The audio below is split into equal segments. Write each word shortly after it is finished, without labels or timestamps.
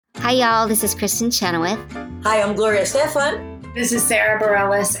Hi, y'all. This is Kristen Chenoweth. Hi, I'm Gloria Estefan. This is Sarah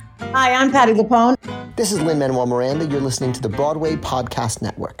Bareilles. Hi, I'm Patti LuPone. This is Lin-Manuel Miranda. You're listening to the Broadway Podcast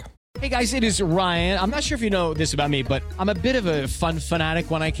Network. Hey guys, it is Ryan. I'm not sure if you know this about me, but I'm a bit of a fun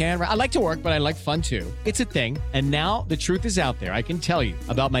fanatic when I can. I like to work, but I like fun too. It's a thing. And now the truth is out there. I can tell you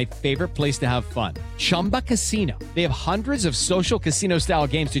about my favorite place to have fun. Chumba Casino. They have hundreds of social casino style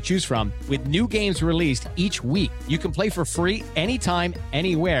games to choose from with new games released each week. You can play for free anytime,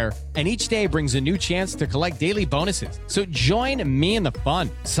 anywhere. And each day brings a new chance to collect daily bonuses. So join me in the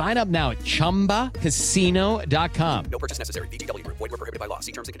fun. Sign up now at ChumbaCasino.com. No purchase necessary. VGW. Void where prohibited by law.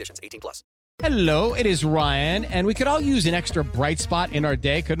 See terms and conditions. 18+. Hello, it is Ryan, and we could all use an extra bright spot in our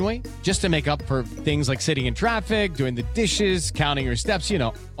day, couldn't we? Just to make up for things like sitting in traffic, doing the dishes, counting your steps, you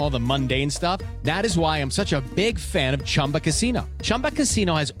know, all the mundane stuff. That is why I'm such a big fan of Chumba Casino. Chumba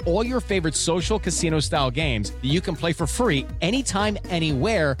Casino has all your favorite social casino-style games that you can play for free anytime,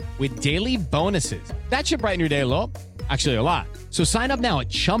 anywhere with daily bonuses. That should brighten your day a little. Actually, a lot. So sign up now at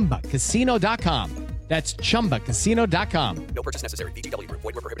ChumbaCasino.com. That's ChumbaCasino.com. No purchase necessary. VGW. Void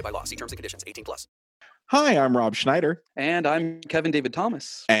where prohibited by law. See terms and conditions. 18+. Hi, I'm Rob Schneider. And I'm Kevin David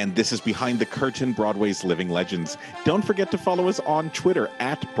Thomas. And this is Behind the Curtain, Broadway's Living Legends. Don't forget to follow us on Twitter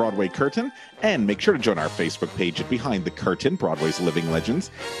at Broadway Curtain. And make sure to join our Facebook page at Behind the Curtain, Broadway's Living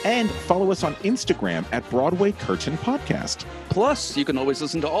Legends. And follow us on Instagram at Broadway Curtain Podcast. Plus, you can always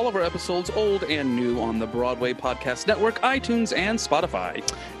listen to all of our episodes, old and new, on the Broadway Podcast Network, iTunes, and Spotify.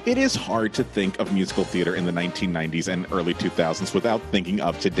 It is hard to think of musical theater in the 1990s and early 2000s without thinking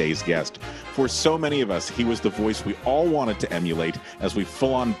of today's guest. For so many of us, he was the voice we all wanted to emulate as we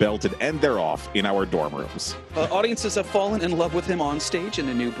full-on belted and they're off in our dorm rooms. Audiences have fallen in love with him on stage in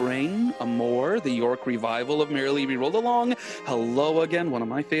A New Brain, Amore, the York revival of Merrily We Rolled Along, Hello Again, one of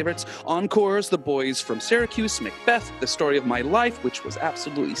my favorites, Encores, The Boys from Syracuse, Macbeth, The Story of My Life, which was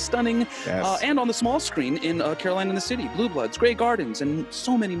absolutely stunning, Yes. and on the small screen in Caroline in the City, Blue Bloods, Grey Gardens, and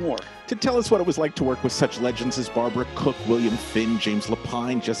so many more. To tell us what it was like to work with such legends as Barbara Cook, William Finn, James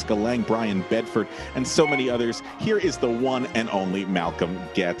Lapine, Jessica Lange, Brian Bedford, and so many others, here is the one and only Malcolm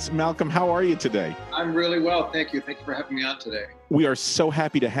Getz. Malcolm, how are you today? I'm really well, thank you. Thank you for having me on today. We are so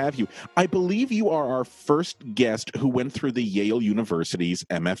happy to have you. I believe you are our first guest who went through the Yale University's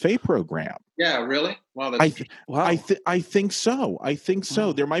MFA program. Yeah, really? Wow, I think so. I think so.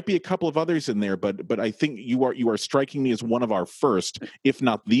 Wow. There might be a couple of others in there, but I think you are striking me as one of our first, if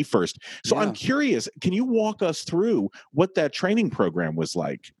not the first. So Yeah. I'm curious, can you walk us through what that training program was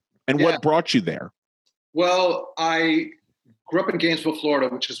like and what brought you there? Well, I grew up in Gainesville, Florida,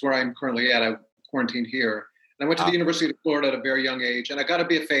 which is where I'm currently at. I quarantined here. And I went to the University of Florida at a very young age, and I got a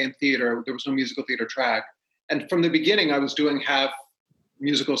BFA in theater. There was no musical theater track. And from the beginning, I was doing half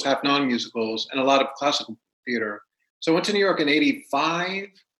musicals, half non-musicals, and a lot of classical theater. So I went to New York in 85,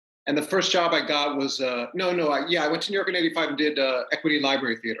 and the first job I got was, I went to New York in 85 and did Equity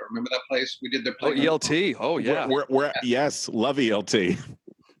Library Theater. Remember that place? We did their play. ELT. Oh, yeah. Yes, love ELT.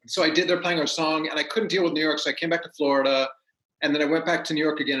 So I did their playing our song, and I couldn't deal with New York, so I came back to Florida, and then I went back to New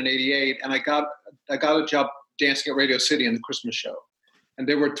York again in 88, and I got a job dancing at Radio City in the Christmas show. And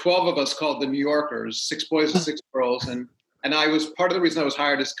there were 12 of us called the New Yorkers, 6 boys and 6 girls. And I was, part of the reason I was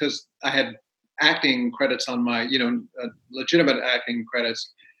hired is because I had acting credits on my, legitimate acting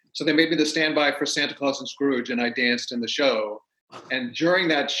credits. So they made me the standby for Santa Claus and Scrooge, and I danced in the show. And during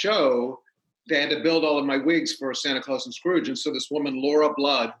that show, they had to build all of my wigs for Santa Claus and Scrooge. And so this woman, Laura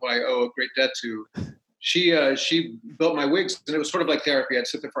Blood, who I owe a great debt to, she built my wigs, and it was sort of like therapy. I'd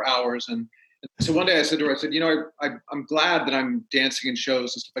sit there for hours. And so one day I said to her, I'm glad that I'm dancing in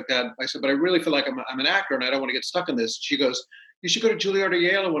shows and stuff like that. I said, but I really feel like I'm an actor and I don't want to get stuck in this. She goes, you should go to Juilliard or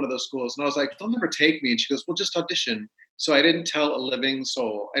Yale or one of those schools. And I was like, they'll never take me. And she goes, well, just audition. So I didn't tell a living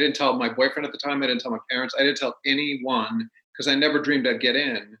soul. I didn't tell my boyfriend at the time. I didn't tell my parents. I didn't tell anyone because I never dreamed I'd get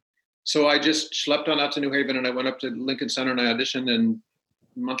in. So I just schlepped on out to New Haven and I went up to Lincoln Center and I auditioned. And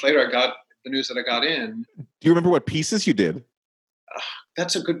a month later, I got the news that I got in. Do you remember what pieces you did?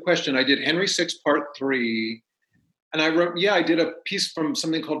 That's a good question. I did Henry VI Part 3. And I did a piece from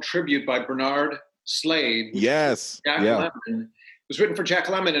something called Tribute by Bernard Slade. Yes. Jack Lemmon. It was written for Jack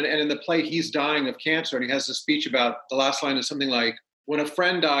Lemmon. And in the play, he's dying of cancer. And he has a speech about, the last line is something like, when a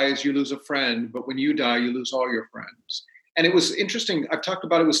friend dies, you lose a friend. But when you die, you lose all your friends. And it was interesting. I've talked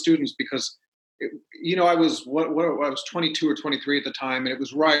about it with students because, I was 22 or 23 at the time. And it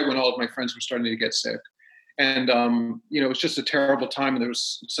was right when all of my friends were starting to get sick. And, it was just a terrible time. And there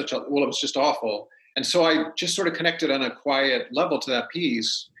was it was just awful. And so I just sort of connected on a quiet level to that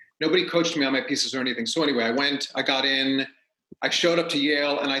piece. Nobody coached me on my pieces or anything. So anyway, I got in, I showed up to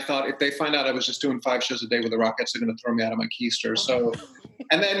Yale, and I thought if they find out I was just doing 5 shows a day with the Rockettes, they're going to throw me out of my keister. So,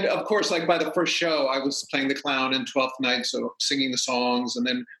 and then of course, like by the first show, I was playing the clown in 12th Night, so singing the songs, and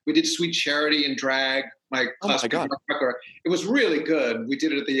then we did Sweet Charity and drag. My classmate record. It was really good. We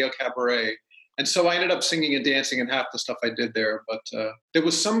did it at the Yale Cabaret, and so I ended up singing and dancing in half the stuff I did there. But there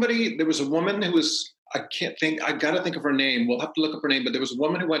was a woman who was. I got to think of her name. We'll have to look up her name. But there was a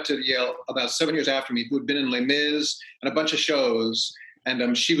woman who went to Yale about 7 years after me who had been in Les Mis and a bunch of shows.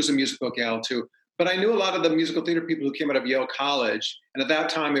 And she was a musical gal too. But I knew a lot of the musical theater people who came out of Yale College. And at that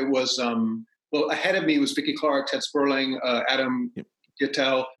time it was, ahead of me was Vicki Clark, Ted Sperling, Adam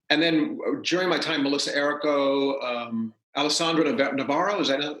Gittel. And then during my time, Melissa Errico, Alessandra Navarro, is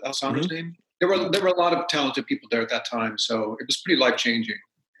that Alessandra's name? There were a lot of talented people there at that time. So it was pretty life-changing.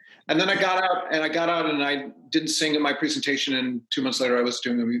 And then I got out and I didn't sing in my presentation. And 2 months later, I was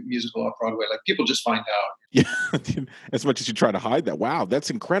doing a musical off Broadway. Like, people just find out. Yeah, as much as you try to hide that. Wow, that's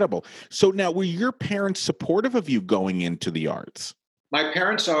incredible. So now, were your parents supportive of you going into the arts? My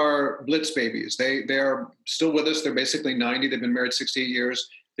parents are Blitz babies. They are still with us. They're basically 90. They've been married 68 years.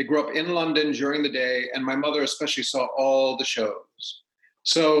 They grew up in London during the day. And my mother especially saw all the shows.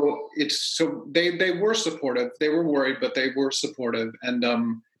 So they were supportive. They were worried, but they were supportive. And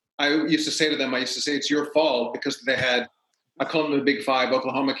I used to say to them, it's your fault, because they had, I call them the Big Five: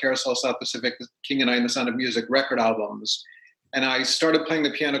 Oklahoma, Carousel, South Pacific, King and I, and The Sound of Music record albums. And I started playing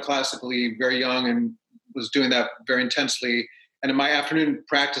the piano classically very young and was doing that very intensely. And in my afternoon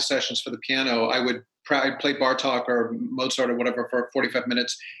practice sessions for the piano, I'd play Bartok or Mozart or whatever for 45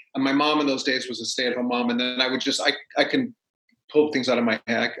 minutes. And my mom in those days was a stay-at-home mom. And then I would I can pull things out of my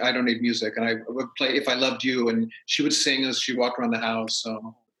head. I don't need music. And I would play If I Loved You, and she would sing as she walked around the house.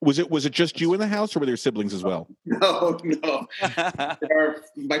 So. Was it just you in the house, or were there siblings as well? No.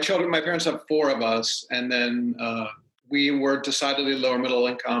 My parents have 4 of us, and then we were decidedly lower middle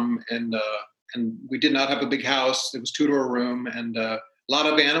income, and we did not have a big house. It was 2-door room, and a lot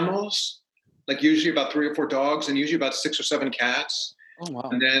of animals, like usually about 3 or 4 dogs, and usually about 6 or 7 cats. Oh, wow.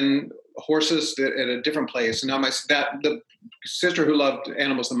 And then horses at a different place. And now the sister who loved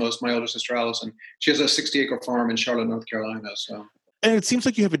animals the most, my older sister Allison, she has a 60-acre farm in Charlotte, North Carolina. So. And it seems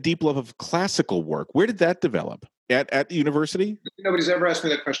like you have a deep love of classical work. Where did that develop? At the university? Nobody's ever asked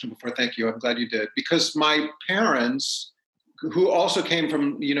me that question before. Thank you. I'm glad you did. Because my parents, who also came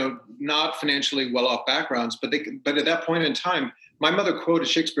from, not financially well-off backgrounds, but at that point in time, my mother quoted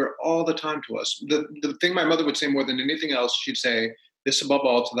Shakespeare all the time to us. The thing my mother would say more than anything else, she'd say, "This above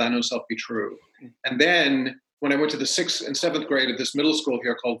all, to thine own self be true." And then when I went to the 6th and 7th grade at this middle school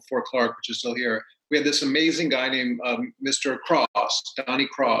here called Fort Clark, which is still here, we had this amazing guy named Mr. Cross, Donnie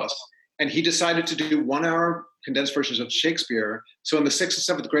Cross, and he decided to do 1-hour condensed versions of Shakespeare. So in the 6th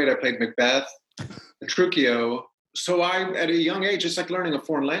and 7th grade, I played Macbeth, Petruchio. So at a young age, it's like learning a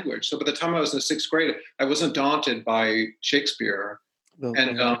foreign language. So by the time I was in the 6th grade, I wasn't daunted by Shakespeare,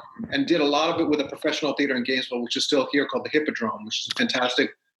 and did a lot of it with a professional theater in Gainesville, which is still here, called the Hippodrome, which is a fantastic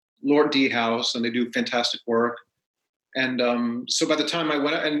Lord D house, and they do fantastic work. And so by the time I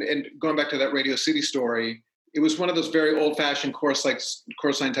went, and going back to that Radio City story, it was one of those very old-fashioned chorus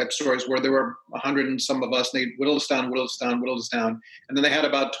line type stories where there were 100 and some of us, and they whittled us down. And then they had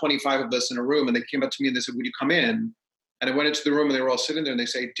about 25 of us in a room, and they came up to me and they said, "Would you come in?" And I went into the room, and they were all sitting there, and they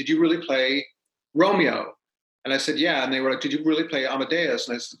say, "Did you really play Romeo?" And I said, "Yeah." And they were like, "Did you really play Amadeus?"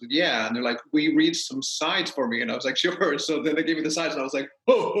 And I said, "Yeah." And they're like, "Will you read some sides for me?" And I was like, "Sure." So then they gave me the sides, and I was like,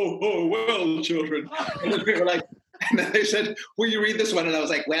 "Oh, well, children." And then they were like, and then they said, "Will you read this one?" And I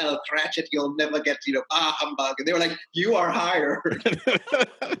was like, "Well, Cratchit, you'll never get, humbug." And they were like, "You are hired."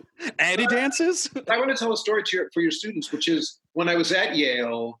 Andy dances? I want to tell a story for your students, which is when I was at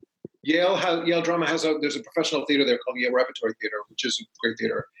Yale Drama there's a professional theater there called Yale Repertory Theater, which is a great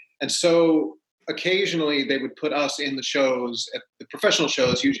theater. And so occasionally they would put us in the shows, at the professional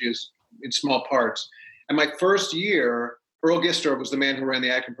shows, usually in small parts. And my first year, Earl Gister was the man who ran the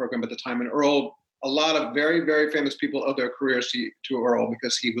acting program at the time. And Earl, a lot of very, very famous people owe their careers to Earl,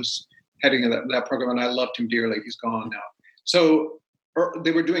 because he was heading that program, and I loved him dearly. He's gone now. So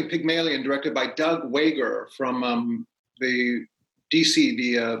they were doing Pygmalion, directed by Doug Wager from the DC,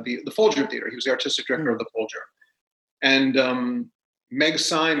 the Folger Theater. He was the artistic director of the Folger. And Meg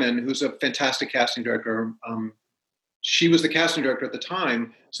Simon, who's a fantastic casting director, she was the casting director at the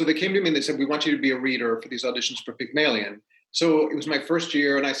time. So they came to me and they said, "We want you to be a reader for these auditions for Pygmalion." So it was my first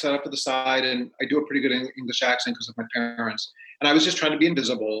year, and I sat up to the side, and I do a pretty good English accent because of my parents. And I was just trying to be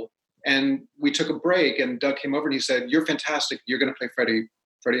invisible. And we took a break, and Doug came over and he said, "You're fantastic. You're going to play Freddie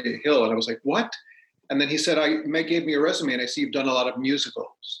Hill." And I was like, "What?" And then he said, Meg gave me a resume, and I see you've done a lot of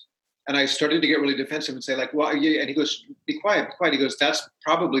musicals. And I started to get really defensive and say, like, well, yeah. And he goes, be quiet, be quiet. He goes, that's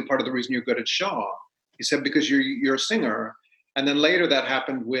probably part of the reason you're good at Shaw. He said, because you're a singer. And then later that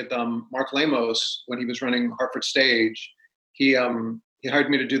happened with Mark Lamos when he was running Hartford Stage. He hired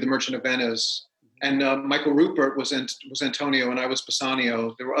me to do The Merchant of Venice. And Michael Rupert was Antonio, and I was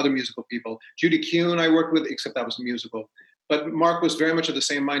Bassanio. There were other musical people. Judy Kuhn I worked with, except that was a musical. But Mark was very much of the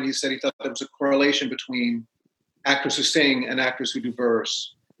same mind. He said he thought there was a correlation between actors who sing and actors who do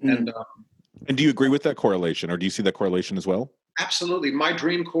verse. And do you agree with that correlation, or do you see that correlation as well? Absolutely. My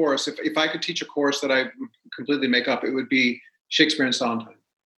dream chorus, if I could teach a chorus that I completely make up, it would be Shakespeare and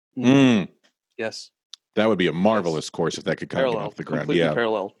Sondheim. Yes. That would be a marvelous course if that could come off the ground. Completely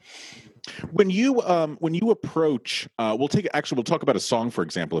parallel. When you approach, we'll talk about a song, for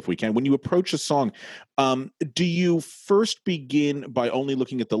example, if we can. When you approach a song, do you first begin by only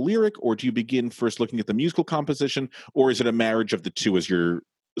looking at the lyric, or do you begin first looking at the musical composition, or is it a marriage of the two as you're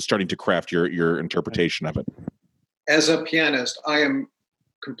starting to craft your interpretation of it? As a pianist, I am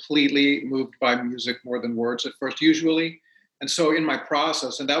completely moved by music more than words at first, usually. And so in my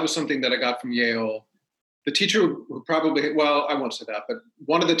process, and that was something that I got from Yale, the teacher who probably, well, I won't say that, but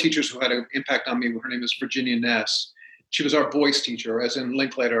one of the teachers who had an impact on me, her name is Virginia Ness. She was our voice teacher, as in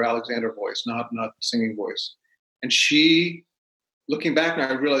Linklater, Alexander voice, not singing voice. And she, looking back now,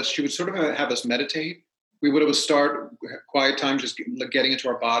 I realized she would sort of have us meditate. We would start quiet time, just getting into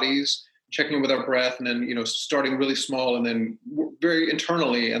our bodies, checking in with our breath, and then, starting really small and then very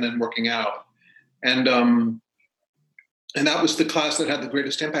internally and then working out. And that was the class that had the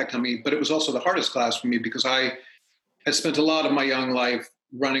greatest impact on me, but it was also the hardest class for me because I had spent a lot of my young life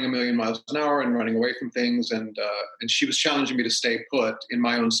running 1,000,000 miles an hour and running away from things. And she was challenging me to stay put in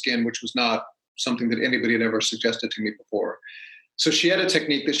my own skin, which was not something that anybody had ever suggested to me before. So she had a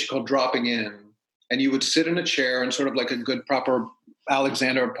technique that she called dropping in. And you would sit in a chair and sort of like a good, proper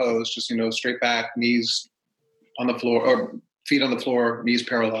Alexander pose, just, straight back, knees on the floor, or feet on the floor, knees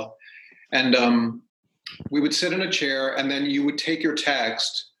parallel. And we would sit in a chair, and then you would take your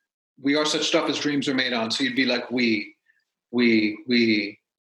text. We are such stuff as dreams are made on. So you'd be like, we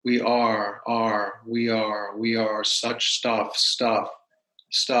are such stuff.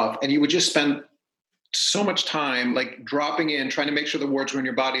 And you would just spend so much time like dropping in, trying to make sure the words were in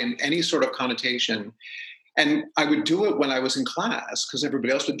your body in any sort of connotation. And I would do it when I was in class because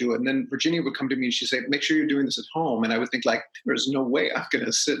everybody else would do it. And then Virginia would come to me and she'd say, make sure you're doing this at home. And I would think like, there's no way I'm going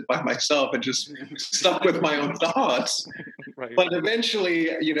to sit by myself and just stuck with my own thoughts. Right. But eventually,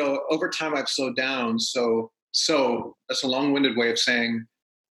 over time I've slowed down. So that's a long-winded way of saying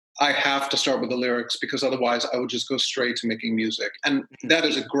I have to start with the lyrics because otherwise I would just go straight to making music. And that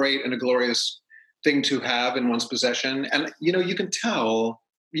is a great and a glorious thing to have in one's possession. And, I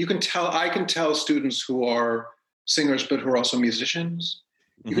can tell students who are singers, but who are also musicians.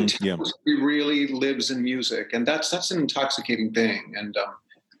 You can tell who really lives in music, and that's an intoxicating thing. And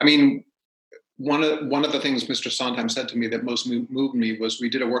one of the things Mr. Sondheim said to me that most moved me was we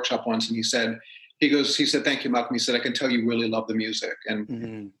did a workshop once, and he said, "Thank you, Malcolm." He said, "I can tell you really love the music,"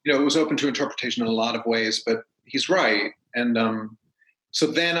 and it was open to interpretation in a lot of ways, but he's right. And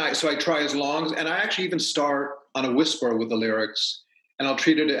so I try as long as, and I actually even start on a whisper with the lyrics. And I'll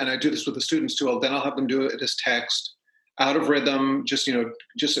treat it, and I do this with the students too. Then I'll have them do it as text, out of rhythm, just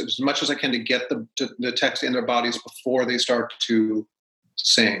as much as I can to get the text in their bodies before they start to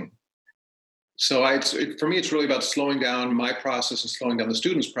sing. So for me, it's really about slowing down my process and slowing down the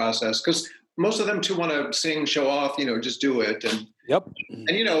students' process, because most of them too want to sing, show off, just do it. And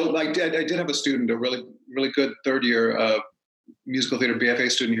and like I did have a student, a really really good third year musical theater BFA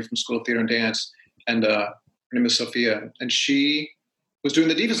student here from School of Theater and Dance, and her name is Sophia, and she was doing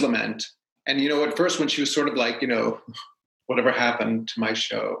the Diva's Lament. And, at first when she was sort of like, whatever happened to my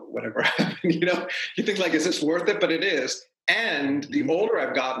show, whatever happened, you think like, is this worth it? But it is. And the older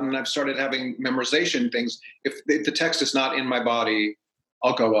I've gotten, I've started having memorization things. If the text is not in my body,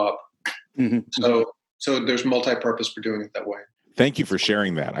 I'll go up. So there's multi-purpose for doing it that way. Thank you for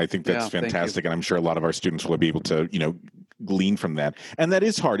sharing that. I think that's fantastic. And I'm sure a lot of our students will be able to, glean from that. And that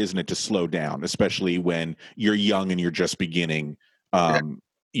is hard, isn't it, to slow down, especially when you're young and you're just beginning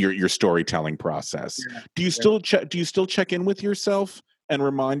your storytelling process. Do you still check in with yourself and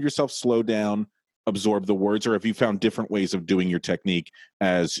remind yourself, slow down, absorb the words, or have you found different ways of doing your technique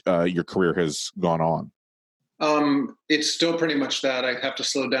as your career has gone on? It's still pretty much that. I have to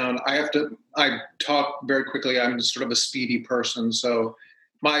slow down. I talk very quickly. I'm sort of a speedy person. So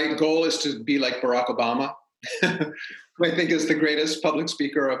my goal is to be like Barack Obama, who I think is the greatest public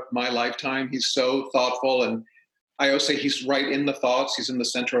speaker of my lifetime. He's so thoughtful, and I always say he's right in the thoughts. He's in the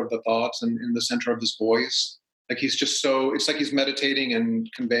center of the thoughts and in the center of his voice. Like it's like he's meditating and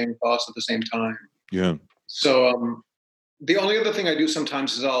conveying thoughts at the same time. Yeah. So the only other thing I do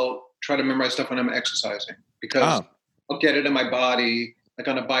sometimes is I'll try to memorize stuff when I'm exercising, because I'll get it in my body, like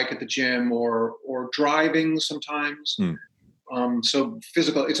on a bike at the gym or driving sometimes. So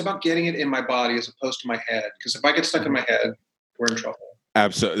physical, it's about getting it in my body as opposed to my head. Because if I get stuck in my head, we're in trouble.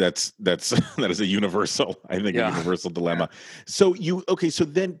 Absolutely. That is a universal, I think, a universal dilemma. So so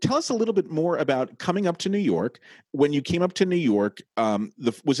then tell us a little bit more about coming up to New York. When you came up to New York,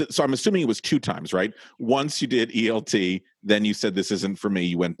 so I'm assuming it was 2 times, right? Once you did ELT, then you said, this isn't for me.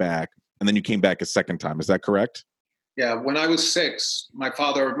 You went back, and then you came back a second time. Is that correct? Yeah. When I was 6, my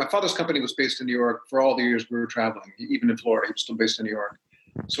father's company was based in New York for all the years we were traveling, even in Florida. He was still based in New York.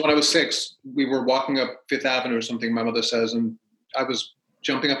 So when I was 6, we were walking up Fifth Avenue or something, my mother says, and I was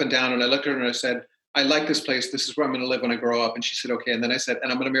jumping up and down, and I looked at her and I said, I like this place. This is where I'm going to live when I grow up. And she said, okay. And then I said,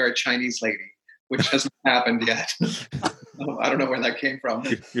 and I'm going to marry a Chinese lady, which hasn't happened yet. I don't know where that came from.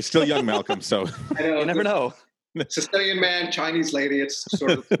 You're still young, Malcolm. So I know, You never know. Sicilian man, Chinese lady. It's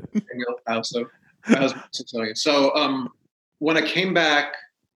sort of so my husband's Sicilian. So when I came back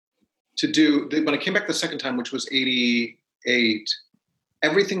the second time, which was 88,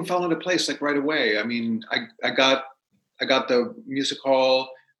 everything fell into place like right away. I mean, I got the music hall.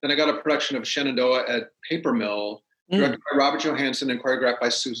 Then I got a production of Shenandoah at Paper Mill, directed by Robert Johansson and choreographed by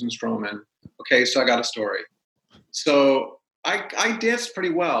Susan Stroman. Okay, so I got a story. So I danced pretty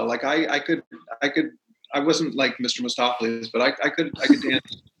well. Like I could. I wasn't like Mr. Mistopheles, but I could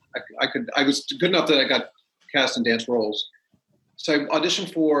dance. I was good enough that I got cast in dance roles. So I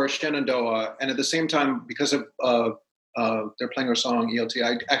auditioned for Shenandoah, and at the same time, because of they're playing our song ELT,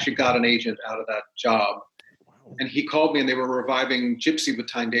 I actually got an agent out of that job. And he called me, and they were reviving Gypsy with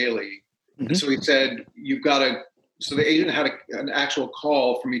Tyne Daly. And so he said, so the agent had an actual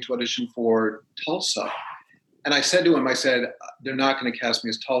call for me to audition for Tulsa. And I said to him, they're not going to cast me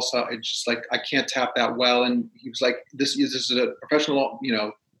as Tulsa. It's just like, I can't tap that well. And he was like, this is a professional,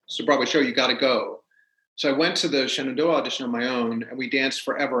 it's a Broadway show. You got to go. So I went to the Shenandoah audition on my own, and we danced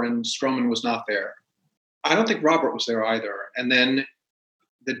forever, and Stroman was not there. I don't think Robert was there either. And then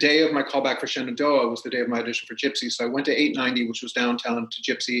the day of my callback for Shenandoah was the day of my audition for Gypsy. So I went to 890, which was downtown, to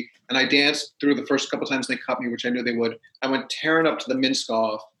Gypsy, and I danced through the first couple times they cut me, which I knew they would. I went tearing up to the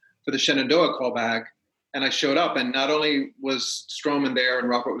Minskoff for the Shenandoah callback, and I showed up, and not only was Stroman there and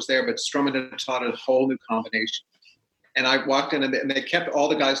Robert was there, but Stroman had taught a whole new combination. And I walked in, and they kept all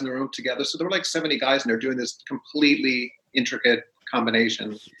the guys in the room together. So there were like 70 guys in there doing this completely intricate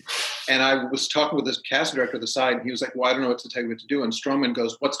combination. And I was talking with this casting director at the side, and he was like, well, I don't know what to tell you what to do. And Stroman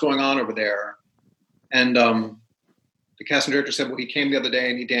goes, what's going on over there? And the casting director said, well, he came the other day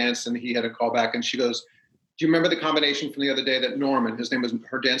and he danced and he had a call back. And she goes, do you remember the combination from the other day that Norman,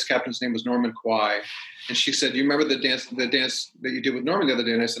 her dance captain's name was Norman Kwai. And she said, do you remember the dance that you did with Norman the other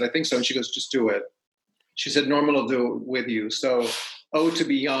day? And I said, I think so. And she goes, just do it. She said, Norman will do it with you. So, to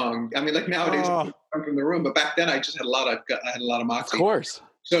be young. I mean, like nowadays, I'm from the room, but back then I just had a lot of moxie. Of course.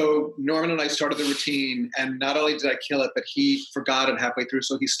 So Norman and I started the routine, and not only did I kill it, but he forgot it halfway through,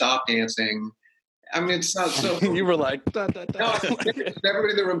 so he stopped dancing. I mean, it's not so. You were like, da, da, da. No,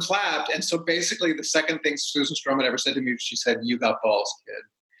 everybody in the room clapped, and so basically, the second thing Susan Stroman ever said to me, she said, "You got balls, kid."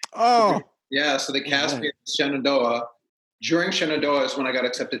 Oh, yeah. So they cast me in Shenandoah. During Shenandoah is when I got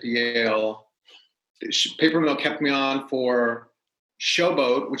accepted to Yale. Paper Mill kept me on for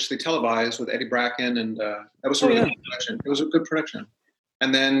Showboat, which they televised with Eddie Bracken, and that was a really good production. It was a good production.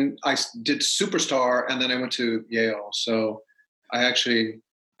 And then I did Superstar, and then I went to Yale. So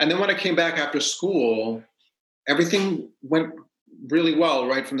and then when I came back after school, everything went really well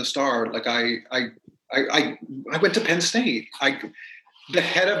right from the start. Like I went to Penn State. The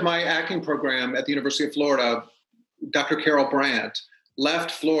head of my acting program at the University of Florida, Dr. Carol Brandt,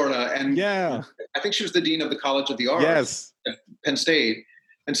 left Florida, and I think she was the dean of the College of the Arts at Penn State.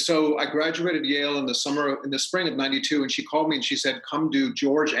 And so I graduated Yale in the spring of 92, and she called me and she said, come do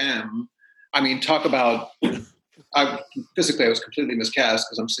George M. I mean, talk about, physically I was completely miscast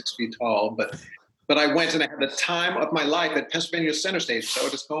because I'm 6 feet tall, but I went and I had the time of my life at Pennsylvania Center Stage. Is that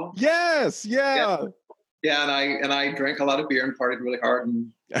what it's called? Yes. Yeah. Yeah. And I drank a lot of beer and partied really hard.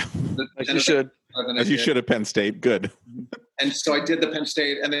 And As you should. As you should at Penn State. Good. And so I did the Penn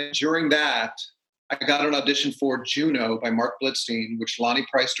State. And then during that, I got an audition for Juno by Mark Blitzstein, which Lonnie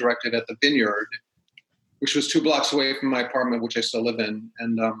Price directed at the Vineyard, which was 2 blocks away from my apartment, which I still live in.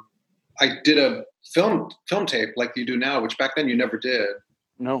 And I did a film tape like you do now, which back then you never did.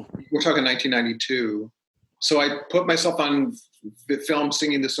 No. We're talking 1992. So I put myself on film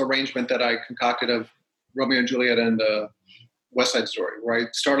singing this arrangement that I concocted of Romeo and Juliet and West Side Story, where I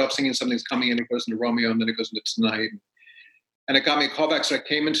start off singing Something's Coming and it goes into Romeo and then it goes into Tonight. And it got me a call back. So I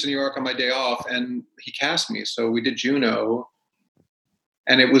came into New York on my day off and he cast me. So we did Juno,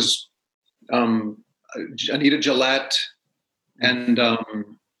 and it was Anita Gillette and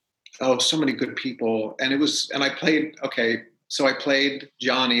so many good people. And I played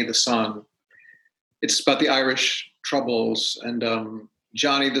Johnny the son. It's about the Irish Troubles, and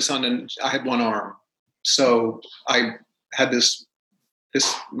Johnny the son, and I had one arm. So I had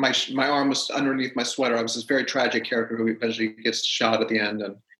my arm was underneath my sweater. I was this very tragic character who eventually gets shot at the end.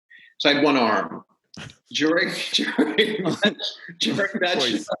 And so I had one arm. During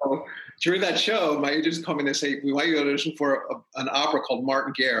that show, my agents called me and they say, we want you to audition for an opera called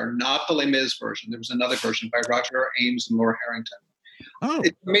Martin Guerre, not the Les Mis version. There was another version by Roger Ames and Laura Harrington. Oh.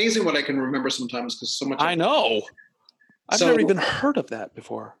 It's amazing what I can remember sometimes because so much. I know. I've never even heard of that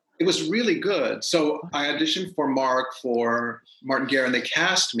before. It was really good. So I auditioned for Martin Guerre, and they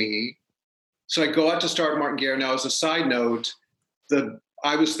cast me. So I go out to start Martin Guerre. Now, as a side note,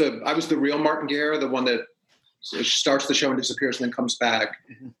 I was the real Martin Guerre, the one that starts the show and disappears and then comes back.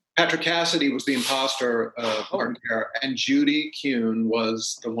 Mm-hmm. Patrick Cassidy was the imposter of Martin Guerre, and Judy Kuhn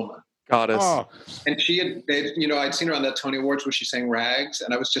was the woman. Goddess. Oh. And I'd seen her on that Tony Awards where she sang Rags,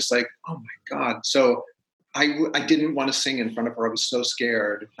 and I was just like, oh my God. So I didn't want to sing in front of her. I was so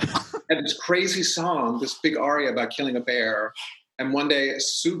scared. And this crazy song, this big aria about killing a bear. And one day,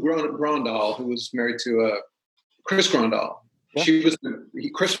 Sue Grondahl, who was married to Chris Grondahl,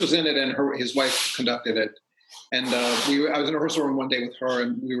 Chris was in it, and his wife conducted it. And I was in a rehearsal room one day with her,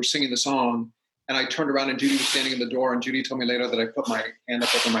 and we were singing the song. And I turned around, and Judy was standing in the door. And Judy told me later that I put my hand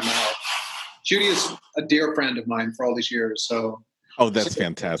up over my mouth. Judy is a dear friend of mine for all these years. So, that's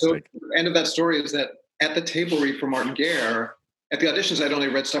fantastic. So the end of that story is that at the table read for Martin Guerre, at the auditions, I'd only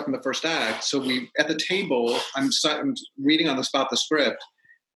read stuff from the first act. So at the table, I'm reading on the spot the script.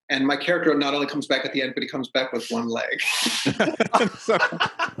 And my character not only comes back at the end, but he comes back with one leg.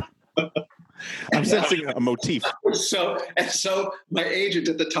 I'm sensing a motif. So my agent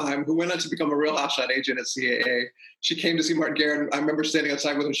at the time, who went on to become a real hotshot agent at CAA, she came to see Martin Guerre, and I remember standing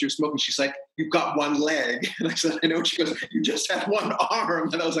outside with her. She was smoking. She's like, "You've got one leg," and I said, "I know." She goes, "You just have one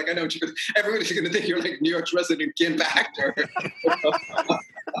arm," and I was like, "I know." And she goes, "Everybody's going to think you're like New York's resident gimp actor."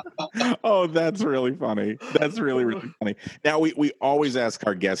 Oh, that's really funny. That's really, really funny. Now, we always ask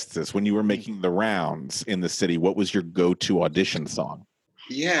our guests this: when you were making the rounds in the city, what was your go-to audition song?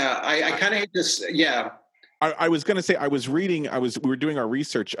 Yeah, I kind of hate this. Yeah. I was going to say, we were doing our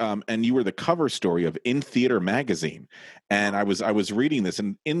research, and you were the cover story of In Theater magazine. And I was reading this,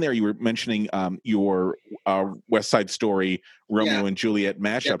 and in there you were mentioning your West Side Story, Romeo and Juliet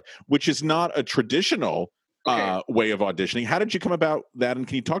mashup, which is not a traditional way of auditioning. How did you come about that? And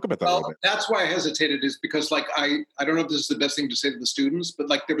can you talk about that a little bit? That's why I hesitated, is because I don't know if this is the best thing to say to the students, but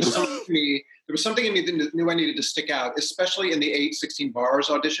there was something in me that knew I needed to stick out, especially in the 8-16 bars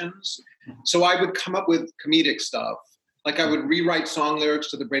auditions. So I would come up with comedic stuff. I would rewrite song lyrics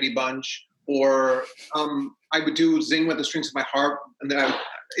to the Brady Bunch, or I would do Zing with the Strings of My Heart. And then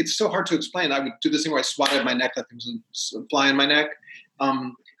it's so hard to explain. I would do this thing where I swatted my neck like there was a fly in my neck.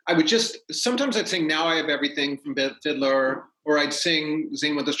 Sometimes I'd sing Now I Have Everything from Fiddler, or I'd sing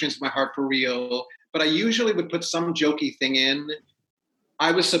Zing with the Strings of My Heart for real. But I usually would put some jokey thing in.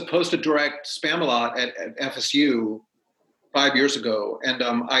 I was supposed to direct Spamalot at FSU 5 years ago. And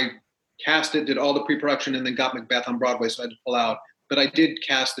I cast it, did all the pre-production, and then got Macbeth on Broadway, so I had to pull out. But I did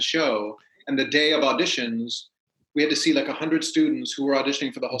cast the show. And the day of auditions, we had to see 100 students who were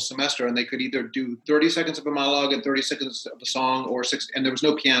auditioning for the whole semester, and they could either do 30 seconds of a monologue and 30 seconds of a song, or 6, and there was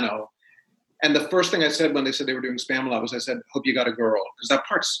no piano. And the first thing I said when they said they were doing Spamalot was, I said, "Hope you got a girl," because that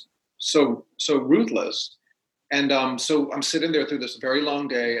part's so ruthless. And so I'm sitting there through this very long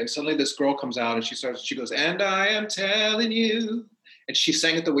day, and suddenly this girl comes out, and she goes, "And I am telling you," and she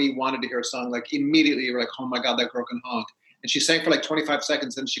sang it the way you wanted to hear a song. Immediately you're like, "Oh my God, that girl can honk." And she sang for 25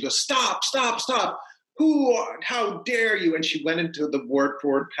 seconds, and she goes, "Stop, stop, stop. How dare you?" And she went into the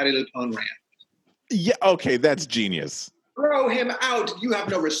word-for-word Patti LuPone rant. Yeah, okay, that's genius. "Throw him out. You have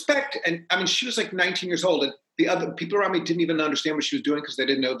no respect." And I mean, she was 19 years old, and the other people around me didn't even understand what she was doing because they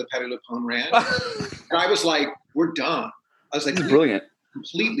didn't know the Patti LuPone rant. And I was like, "We're done." I was like, "Brilliant.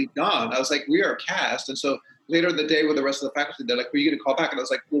 Completely done." I was like, "We are cast." And so later in the day with the rest of the faculty, they're like, "Were you going to call back?" And I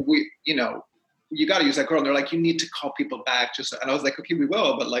was like, "Well, you got to use that girl." And they're like, "You need to call people back." And I was like, "Okay, we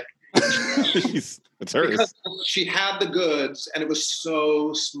will." But it's hers. Because she had the goods, and it was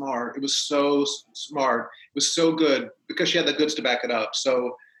so smart. It was so smart. It was so good because she had the goods to back it up.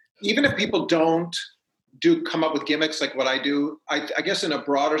 So even if people don't come up with gimmicks like what I do, I guess in a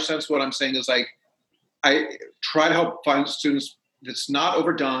broader sense, what I'm saying is I try to help find students that's not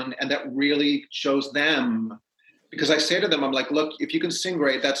overdone and that really shows them. Because I say to them, I'm like, look, if you can sing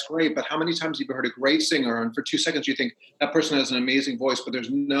great, that's great. But how many times have you heard a great singer and for 2 seconds you think that person has an amazing voice, but there's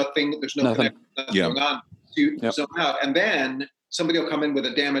no connection, nothing going on. So you zone out. And then somebody will come in with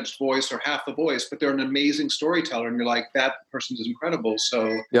a damaged voice or half the voice, but they're an amazing storyteller. And you're like, that person is incredible.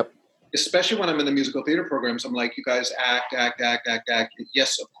 So especially when I'm in the musical theater programs, I'm like, you guys act.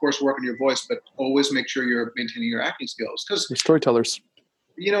 Yes, of course, work on your voice, but always make sure you're maintaining your acting skills. Because you're storytellers.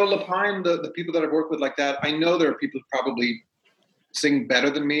 You know, Lapine, the people that I've worked with like that, I know there are people who probably sing better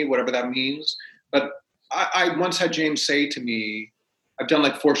than me, whatever that means. But I once had James say to me, I've done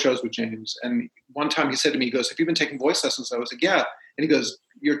like 4 shows with James. And one time he said to me, he goes, have you been taking voice lessons? I was like, yeah. And he goes,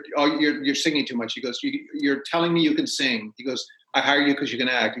 you're singing too much. He goes, you're telling me you can sing. He goes, I hire you because you can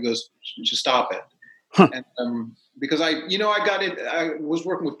act. He goes, just stop it. And because I was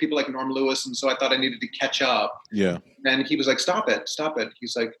working with people like Norm Lewis, and so I thought I needed to catch up. Yeah. And he was like, stop it.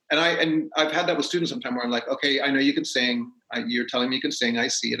 He's like, and I've had that with students sometimes where I'm like, okay, I know you can sing. You're telling me you can sing. I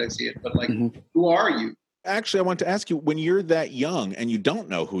see it. But like, who are you? Actually, I want to ask you, when you're that young and you don't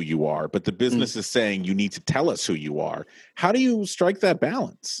know who you are, but the business is saying you need to tell us who you are, how do you strike that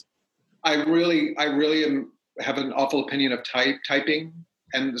balance? I really have an awful opinion of typing.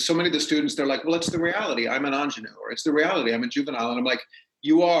 And so many of the students, they're like, well, it's the reality. I'm an ingenue, or it's the reality. I'm a juvenile. And I'm like,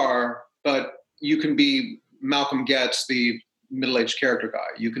 you are, but you can be Malcolm Getz, the middle-aged character guy.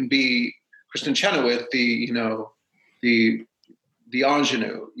 You can be Kristen Chenoweth, the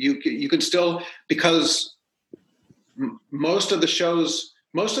ingenue. You can still, because most of the shows,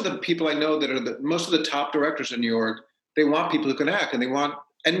 most of the people I know that are most of the top directors in New York, they want people who can act,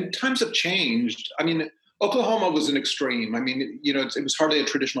 and times have changed. I mean, Oklahoma was an extreme. I mean, you know, it was hardly a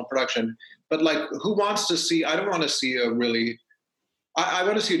traditional production, but like, who wants to see, I don't want to see I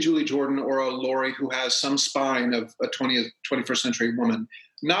want to see a Julie Jordan or a Laurie who has some spine of a 21st century woman,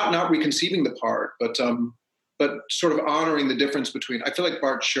 not reconceiving the part, but sort of honoring the difference between, I feel like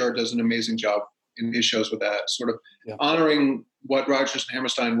Bart Sher does an amazing job in his shows with that, sort of honoring what Rodgers and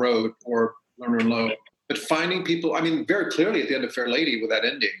Hammerstein wrote or Lerner and Loewe, but finding people, I mean, very clearly at the end of Fair Lady with that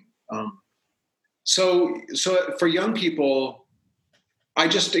ending. So for young people, I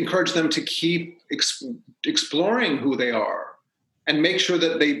just encourage them to keep exploring who they are and make sure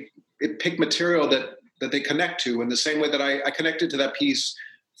that they pick material that they connect to in the same way that I connected to that piece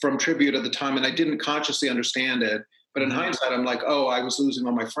from Tribute at the time, and I didn't consciously understand it. But in hindsight, I'm like, oh, I was losing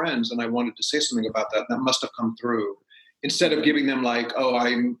all my friends and I wanted to say something about that. That must have come through. Instead of giving them like, oh,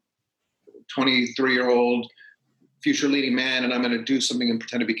 I'm 23-year-old future leading man and I'm going to do something and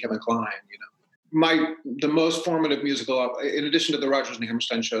pretend to be Kevin Kline, you know. The most formative musical, in addition to the Rodgers and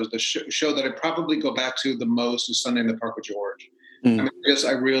Hammerstein shows, the show that I probably go back to the most is Sunday in the Park with George. I mean,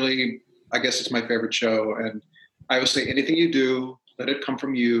 I guess it's my favorite show. And I always say, anything you do, let it come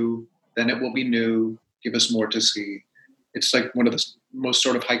from you, then it will be new. Give us more to see. It's like one of the most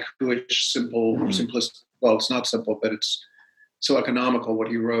sort of haiku-ish, simplest. Well, it's not simple, but it's so economical what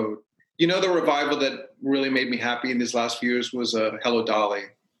he wrote. You know, the revival that really made me happy in these last few years was Hello, Dolly.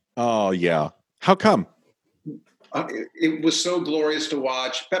 Oh, yeah. How come? It was so glorious to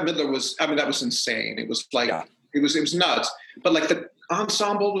watch. Bette Midler that was insane. It was like, it was nuts. But like the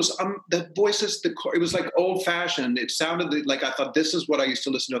ensemble was, the voices, it was like old fashioned. It sounded like, I thought this is what I used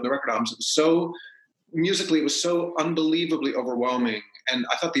to listen to on the record albums. It was so, musically, it was so unbelievably overwhelming. And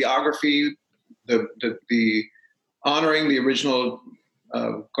I thought the geography, the honoring the original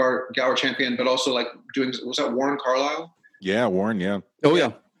Gower champion, but also like was that Warren Carlyle? Yeah, Warren, yeah. Oh,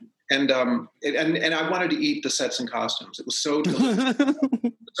 yeah. And I wanted to eat the sets and costumes. It was so delicious.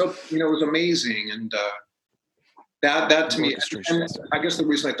 So, it was amazing. And that to me, and I guess the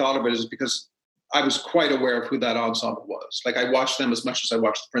reason I thought of it is because I was quite aware of who that ensemble was. Like I watched them as much as I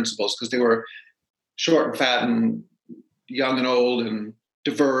watched the Principals because they were short and fat and young and old and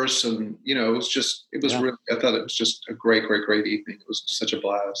diverse. And, really, I thought it was just a great, great, great evening. It was such a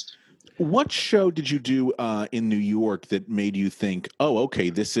blast. What show did you do in New York that made you think, oh, okay,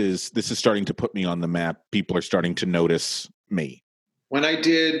 this is starting to put me on the map. People are starting to notice me. When I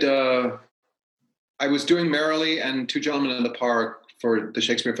did, I was doing Merrily and Two Gentlemen in the Park for the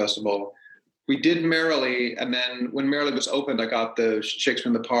Shakespeare Festival. We did Merrily, and then when Merrily was opened, I got the Shakespeare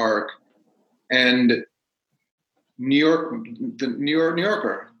in the Park, and the New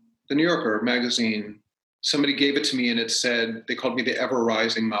Yorker magazine. Somebody gave it to me and it said, they called me the ever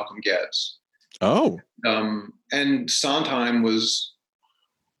rising Malcolm Getz. Oh. And Sondheim was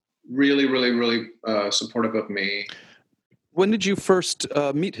really, really, really supportive of me. When did you first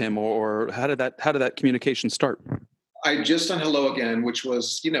meet him, or how did that communication start? I just done Hello Again, which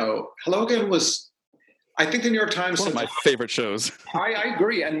was, Hello Again was, I think the New York Times. One of my favorite shows. I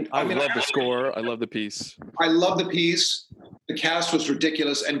agree, and I love the score. I love the piece. I love the piece. The cast was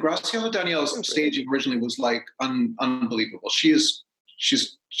ridiculous, and Graciela Daniel's staging originally was like unbelievable. She's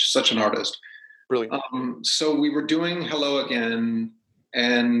such an artist. Brilliant. So we were doing Hello Again,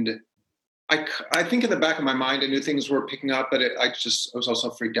 and I think in the back of my mind I knew things were picking up, but I was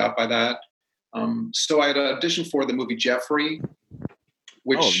also freaked out by that. So I had auditioned for the movie Jeffrey,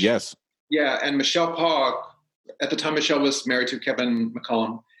 which yes. Yeah, and Michelle Pogg, at the time Michelle was married to Kevin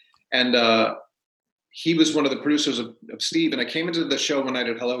McCollum, and he was one of the producers of Steve. And I came into the show one night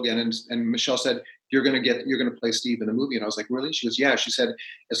at Hello Again, and Michelle said, you're going to play Steve in the movie. And I was like, really? She goes, yeah. She said,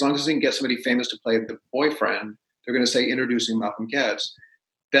 as long as they can get somebody famous to play the boyfriend, they're going to say introducing Malcolm Getz.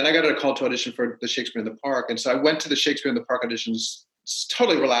 Then I got a call to audition for the Shakespeare in the Park. And so I went to the Shakespeare in the Park auditions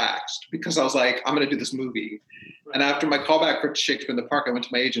totally relaxed because I was like, I'm going to do this movie. And after my callback for Shakespeare in the Park, I went to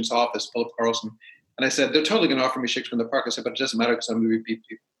my agent's office, Philip Carlson, and I said, they're totally going to offer me Shakespeare in the Park. I said, but it doesn't matter because I'm going to be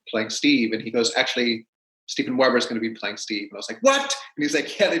playing Steve. And he goes, actually, Stephen Weber is going to be playing Steve. And I was like, what? And he's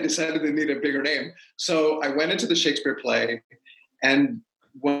like, yeah, they decided they need a bigger name. So I went into the Shakespeare play. And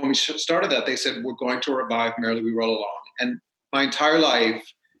when we started that, they said, we're going to revive Merrily We Roll Along. And my entire life,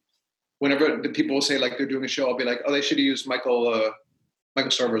 whenever the people will say like they're doing a show, I'll be like, oh, they should use Michael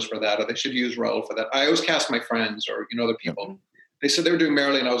Cerveris for that, or they should use Raoul for that. I always cast my friends or other people. They said they were doing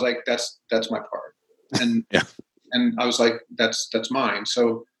Merrily, and I was like, that's my part. And and I was like, that's mine.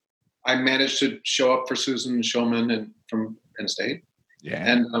 So I managed to show up for Susan Schulman and from Penn State,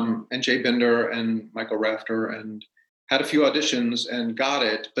 and Jay Binder and Michael Rafter, and had a few auditions and got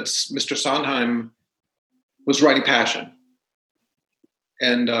it. But Mr. Sondheim was writing Passion,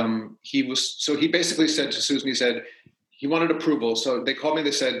 and he basically said to Susan, he said he wanted approval. So they called me.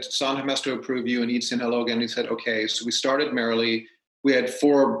 They said Sondheim has to approve you, and he'd seen Hello Again. He said okay. So we started Merrily. We had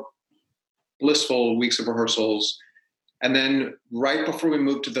 4 blissful weeks of rehearsals. And then right before we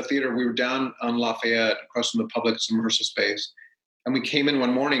moved to the theater, we were down on Lafayette across from the public, some rehearsal space. And we came in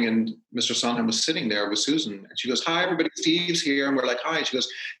one morning and Mr. Sondheim was sitting there with Susan. And she goes, hi, everybody, Steve's here. And we're like, hi. And she goes,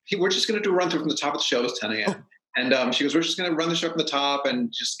 hey, we're just going to do a run through from the top of the show. It's 10 a.m. And she goes, we're just going to run the show from the top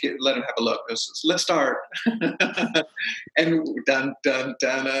and just let him have a look. Goes, so let's start. And dun, dun,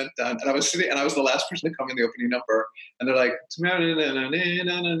 dun, dun, dun. And I was sitting, and I was the last person to come in the opening number. And they're like,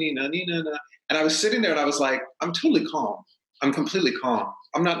 and I was sitting there and I was like, I'm totally calm. I'm completely calm.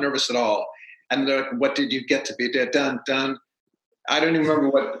 I'm not nervous at all. And they're like, what did you get to be? Dun, dun. I don't even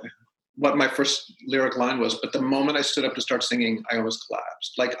remember what my first lyric line was, but the moment I stood up to start singing, I almost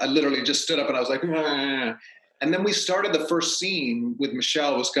collapsed. Like I literally just stood up and I was like, ah. And then we started the first scene with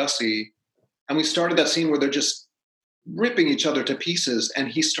Michelle, was Gussie, and we started that scene where they're just ripping each other to pieces, and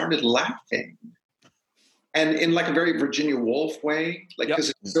he started laughing. And in like a very Virginia Woolf way, like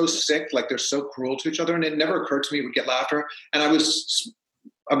because it's so sick, like they're so cruel to each other, and it never occurred to me it would get laughter. And I was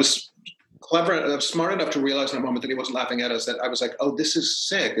clever, I was smart enough to realize in a moment that he wasn't laughing at us, that I was like, oh, this is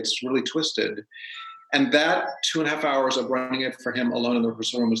sick. It's really twisted. And that 2.5 hours of running it for him alone in the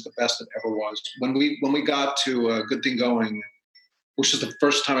rehearsal room was the best it ever was. When we got to Good Thing Going, which is the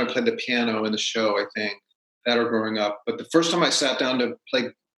first time I played the piano in the show, I think, that or growing up. But the first time I sat down to play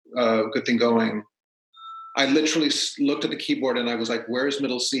Good Thing Going, I literally looked at the keyboard and I was like, where's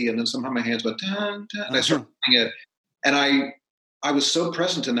middle C? And then somehow my hands went, dun, dun, and I started playing it. And I was so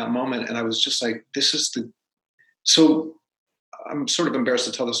present in that moment. And I was just like, so I'm sort of embarrassed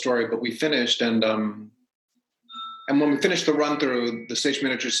to tell the story, but we finished. And when we finished the run through, the stage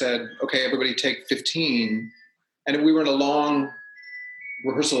manager said, okay, everybody take 15. And we were in a long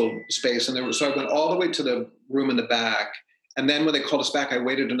rehearsal space. And so I went all the way to the room in the back. And then when they called us back, I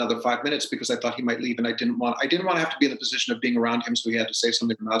waited another 5 minutes because I thought he might leave. And I didn't want to have to be in the position of being around him. So he had to say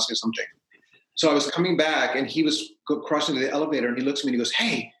something or not say something. So I was coming back and he was crossing to the elevator and he looks at me and he goes,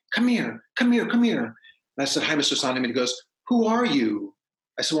 hey, come here. And I said, hi, Mr. Sondheim. And he goes, who are you?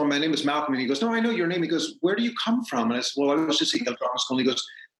 I said, well, my name is Malcolm. And he goes, no, I know your name. He goes, where do you come from? And I said, well, I was just at Yale Drama School. And he goes,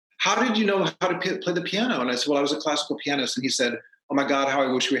 how did you know how to play the piano? And I said, well, I was a classical pianist. And he said, oh my God, how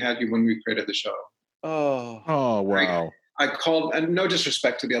I wish we had you when we created the show. Oh, wow. I called, and no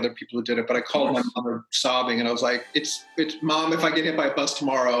disrespect to the other people who did it, but I called my mother sobbing and I was like, it's Mom, if I get hit by a bus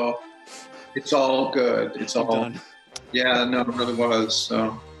tomorrow, it's all good. It's all done. Yeah, no, it really was.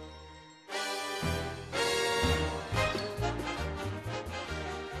 So.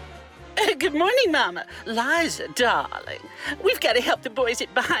 Good morning, Mama. Liza, darling. We've got to help the boys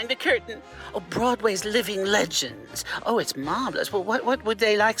at Behind the Curtain. Oh, Broadway's Living Legends. Oh, it's marvelous. Well, what would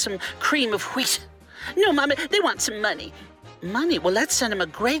they like? Some cream of wheat? No, Mama, they want some money. Money? Well, let's send him a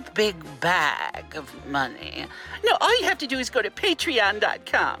great big bag of money. No, all you have to do is go to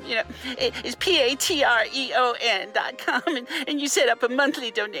patreon.com. It's patreon.com, and you set up a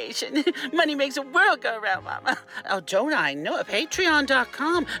monthly donation. Money makes the world go round, Mama. Oh, don't I know it?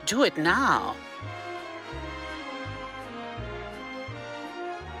 Patreon.com. Do it now.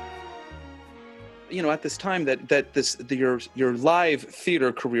 At this time your live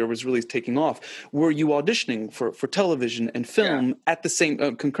theater career was really taking off, were you auditioning for television and film at the same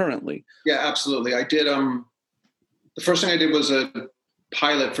concurrently? Yeah, absolutely. I did. The first thing I did was a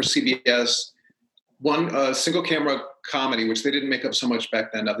pilot for CBS, one single camera comedy, which they didn't make up so much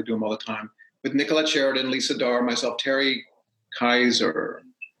back then. Now they do them all the time, with Nicolette Sheridan, Lisa Darr, myself, Terry Kaiser,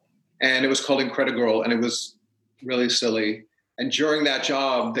 and it was called Incredigirl, and it was really silly. And during that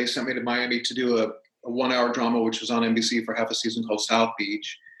job, they sent me to Miami to do a 1-hour drama, which was on NBC for half a season, called South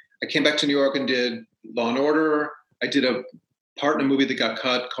Beach. I came back to New York and did Law and Order. I did a part in a movie that got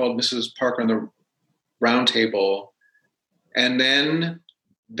cut called Mrs. Parker and the Round Table. And then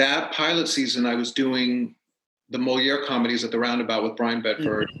that pilot season, I was doing the Moliere comedies at the Roundabout with Brian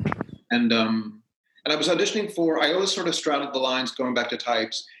Bedford. And I was auditioning for, I always sort of straddled the lines going back to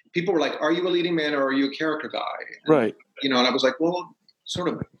types. People were like, are you a leading man or are you a character guy? And, right. And I was like, well, sort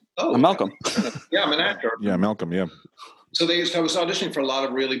of. Oh, I'm Malcolm. Yeah, I'm an actor. Yeah, Malcolm, yeah. So I was auditioning for a lot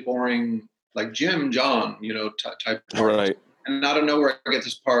of really boring, like Jim, John, type parts. Right. And out of nowhere, I get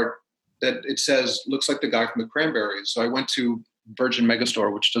this part that it says, looks like the guy from the Cranberries. So I went to Virgin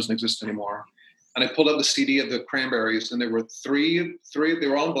Megastore, which doesn't exist anymore. And I pulled up the CD of the Cranberries, and there were three, they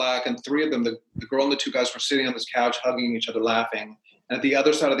were all in black, and three of them, the girl and the two guys were sitting on this couch, hugging each other, laughing. And at the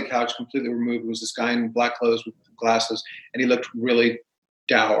other side of the couch, completely removed, was this guy in black clothes with glasses, and he looked really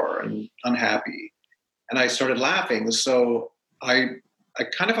dour and unhappy. And I started laughing. So I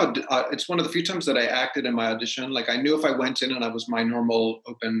kind of, it's one of the few times that I acted in my audition. Like I knew if I went in and I was my normal,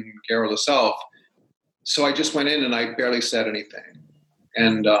 open, garrulous self. So I just went in and I barely said anything.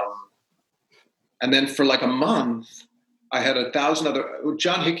 And then for like a month, I had 1,000 other,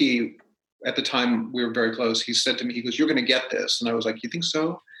 John Hickey, at the time we were very close, he said to me, he goes, you're going to get this. And I was like, you think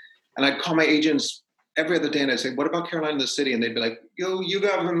so? And I'd call my agents every other day and I'd say, what about Caroline in the City? And they'd be like, you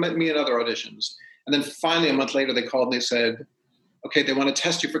haven't met me in other auditions. And then finally a month later they called and they said, okay, they want to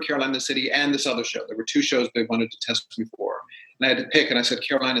test you for Caroline in the City and this other show. There were 2 shows they wanted to test me for. And I had to pick, and I said,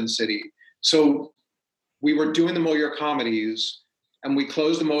 Caroline in the City. So we were doing the Moliere comedies, and we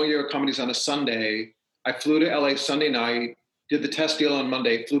closed the Moliere comedies on a Sunday. I flew to LA Sunday night, did the test deal on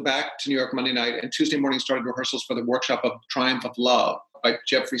Monday, flew back to New York Monday night, and Tuesday morning started rehearsals for the workshop of Triumph of Love by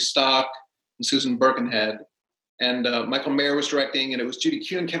Jeffrey Stock and Susan Birkenhead. And Michael Mayer was directing, and it was Judy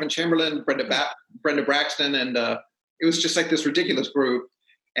Kuhn, Kevin Chamberlain, Brenda Braxton, and it was just like this ridiculous group.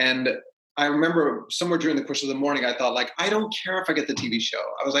 And I remember somewhere during the course of the morning, I thought, like, I don't care if I get the TV show.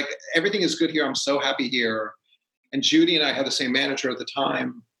 I was like, everything is good here. I'm so happy here. And Judy and I had the same manager at the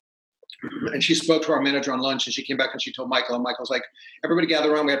time. And she spoke to our manager on lunch, and she came back and she told Michael, and Michael was like, everybody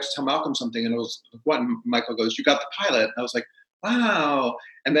gather around, we have to tell Malcolm something. And it was, what? And Michael goes, you got the pilot. And I was like, wow.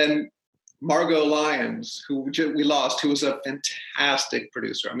 And then Margot Lyons, who we lost, who was a fantastic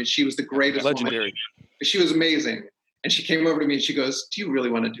producer. I mean, she was the greatest legendary woman. She was amazing. And she came over to me and she goes, do you really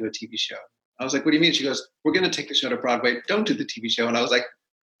want to do a TV show? I was like, what do you mean? She goes, we're going to take the show to Broadway. Don't do the TV show. And I was like,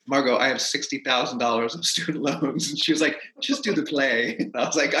 Margot, I have $60,000 of student loans. And she was like, just do the play. And I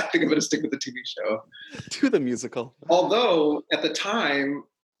was like, I think I'm going to stick with the TV show. Do the musical. Although at the time,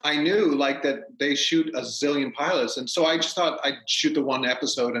 I knew like that they shoot a zillion pilots. And so I just thought I'd shoot the one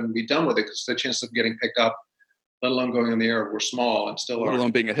episode and be done with it, because the chances of getting picked up, let alone going on the air, were small and still are. Let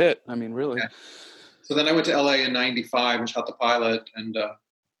alone being a hit. I mean, really. Yeah. So then I went to LA in 95 and shot the pilot, and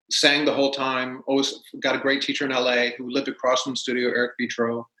sang the whole time. Always got a great teacher in LA who lived across from the studio, Eric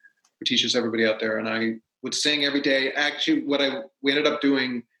Vitro, who teaches everybody out there. And I would sing every day. Actually, we ended up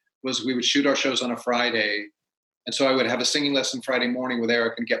doing was we would shoot our shows on a Friday. And so I would have a singing lesson Friday morning with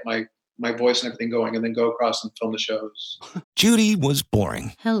Eric and get my voice and everything going, and then go across and film the shows. Judy was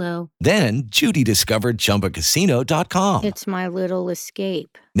boring. Hello. Then Judy discovered ChumbaCasino.com. It's my little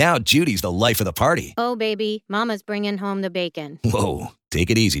escape. Now Judy's the life of the party. Oh, baby, mama's bringing home the bacon. Whoa, take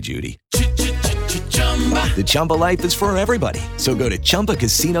it easy, Judy. The Chumba life is for everybody. So go to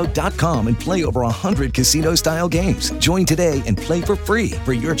ChumbaCasino.com and play over 100 casino-style games. Join today and play for free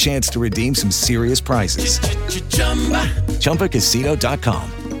for your chance to redeem some serious prizes.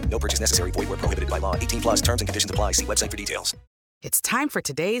 ChumbaCasino.com. No purchase necessary. Void where prohibited by law. 18+ terms and conditions apply. See website for details. It's time for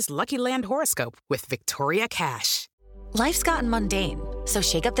today's Lucky Land horoscope with Victoria Cash. Life's gotten mundane, so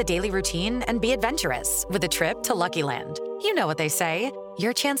shake up the daily routine and be adventurous with a trip to Lucky Land. You know what they say.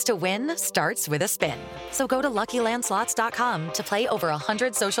 Your chance to win starts with a spin. So go to LuckyLandSlots.com to play over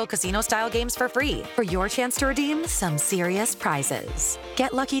 100 social casino-style games for free for your chance to redeem some serious prizes.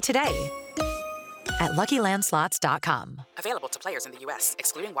 Get lucky today at LuckyLandSlots.com. Available to players in the U.S.,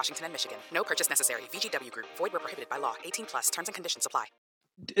 excluding Washington and Michigan. No purchase necessary. VGW Group. Void where prohibited by law. 18+. Terms and conditions apply.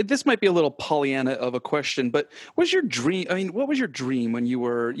 This might be a little Pollyanna of a question, but was your dream, what was your dream when you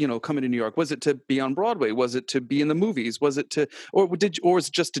were, coming to New York? Was it to be on Broadway? Was it to be in the movies? Was it or was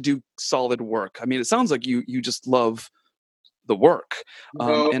it just to do solid work? I mean, it sounds like you just love the work.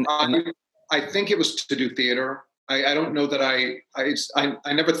 I think it was to do theater. I don't know that I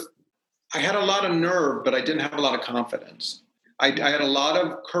had a lot of nerve, but I didn't have a lot of confidence. I had a lot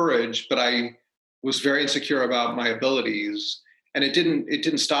of courage, but I was very insecure about my abilities. And it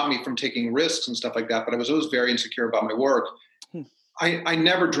didn't stop me from taking risks and stuff like that, but I was always very insecure about my work. I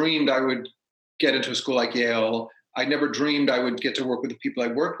never dreamed I would get into a school like Yale. I never dreamed I would get to work with the people I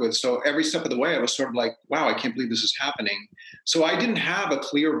worked with. So every step of the way, I was sort of like, wow, I can't believe this is happening. So I didn't have a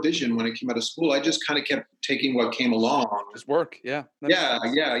clear vision when I came out of school. I just kind of kept taking what came along. Just work, yeah. Yeah.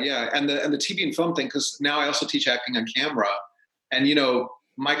 And the TV and film thing, because now I also teach acting on camera. And,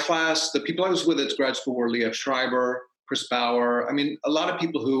 my class, the people I was with at grad school were Leah Schreiber, Chris Bauer. I mean, a lot of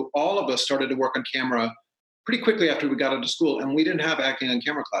people who, all of us started to work on camera pretty quickly after we got out of school, and we didn't have acting on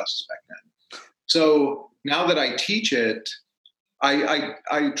camera classes back then. So now that I teach it, I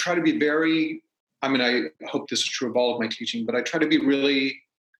try to be very, I hope this is true of all of my teaching, but I try to be really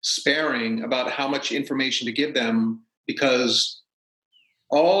sparing about how much information to give them, because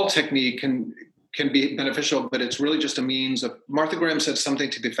all technique can be beneficial, but it's really just a means of, Martha Graham said something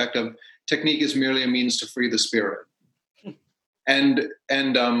to the effect of, technique is merely a means to free the spirit. And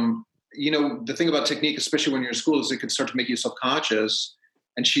the thing about technique, especially when you're in school, is it can start to make you self-conscious.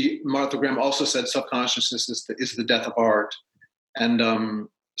 And Martha Graham also said self-consciousness is the death of art. And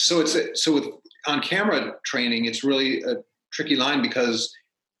so with on-camera training, it's really a tricky line, because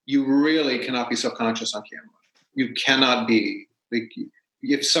you really cannot be self-conscious on camera. You cannot be.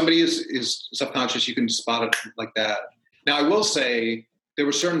 If somebody is self-conscious, you can spot it like that. Now, I will say there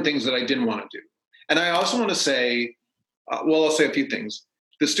were certain things that I didn't want to do. And I also want to say, I'll say a few things.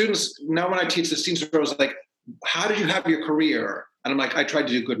 The students, now when I teach the students, I was like, how did you have your career? And I'm like, I tried to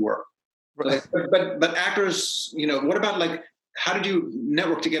do good work. Right. But actors, what about how did you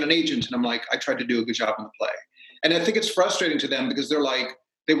network to get an agent? And I'm like, I tried to do a good job in the play. And I think it's frustrating to them, because they're like,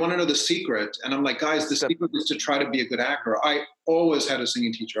 they want to know the secret. And I'm like, guys, the secret is to try to be a good actor. I always had a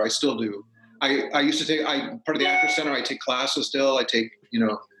singing teacher. I still do. I used to take, part of the Actor Center, I take classes still. I take,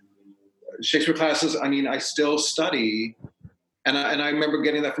 Shakespeare classes. I still study. And I remember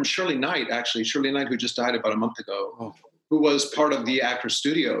getting that from Shirley Knight, actually. Shirley Knight, who just died about a month ago, who was part of the Actors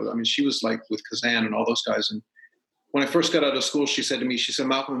Studio. She was with Kazan and all those guys. And when I first got out of school, she said to me,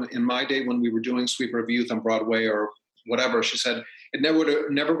 Malcolm, in my day when we were doing Sweeper of Youth on Broadway or whatever, she said, it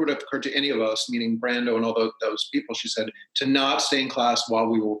never would have occurred to any of us, meaning Brando and all those people, she said, to not stay in class while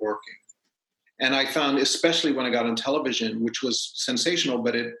we were working. And I found, especially when I got on television, which was sensational,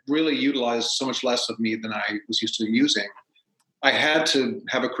 but it really utilized so much less of me than I was used to using, I had to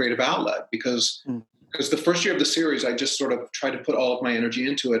have a creative outlet, because the first year of the series, I just sort of tried to put all of my energy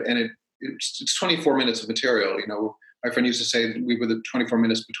into it. And it's 24 minutes of material. My friend used to say we were the 24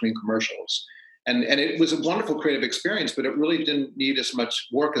 minutes between commercials. And it was a wonderful creative experience, but it really didn't need as much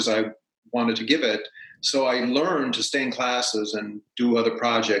work as I wanted to give it. So I learned to stay in classes and do other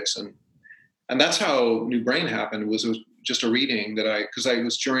projects. And that's how New Brain happened. It was just a reading because I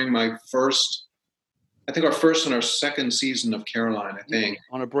was during my first, I think our first and our second season of Caroline, I think.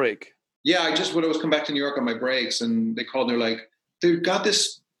 On a break. Yeah, I would always come back to New York on my breaks, and they called and they're like, they've got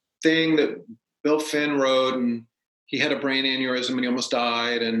this thing that Bill Finn wrote, and he had a brain aneurysm and he almost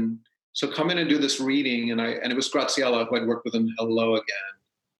died. And so come in and do this reading. And it was Graziella, who I'd worked with in Hello Again.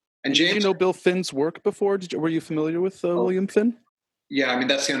 And James, did you know Bill Finn's work before? Were you familiar with William Finn? Yeah,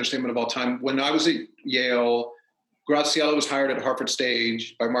 that's the understatement of all time. When I was at Yale, Graziella was hired at Hartford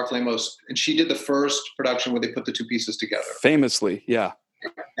Stage by Mark Lamos, and she did the first production where they put the two pieces together. Famously, yeah.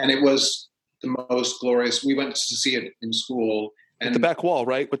 And it was the most glorious. We went to see it in school. And at the back wall,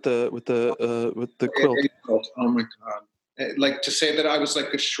 right? With the quilt. Oh my God. To say that I was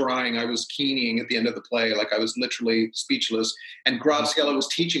like a shrine, I was keening at the end of the play. I was literally speechless. And Graziella was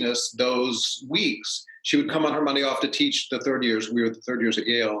teaching us those weeks. She would come on her Monday off to teach the third years. We were the third years at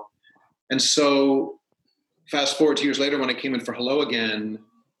Yale. And so fast forward 2 years later, when I came in for Hello Again,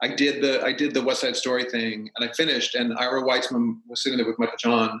 I did the West Side Story thing, and I finished. And Ira Weitzman was sitting there with Michael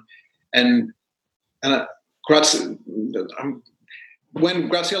John, and when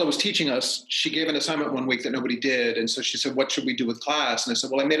Graciela was teaching us, she gave an assignment one week that nobody did. And so she said, what should we do with class? And I said,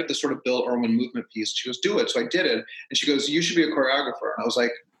 well, I made up this sort of Bill Irwin movement piece. She goes, do it. So I did it. And she goes, you should be a choreographer. And I was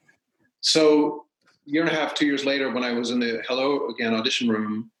like, so a year and a half, 2 years later, when I was in the Hello Again audition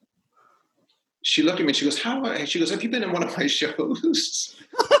room, she looked at me and she goes, she goes, have you been in one of my shows?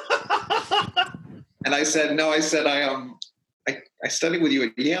 And I said, no, I said, I studied with you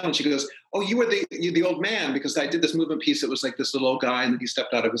at Yale. And she goes, oh, you were the old man, because I did this movement piece that was like this little old guy and then he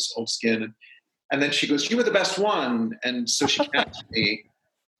stepped out of his old skin. And then she goes, you were the best one. And so she cast me.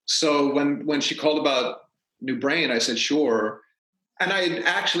 So when she called about New Brain, I said, sure. And I had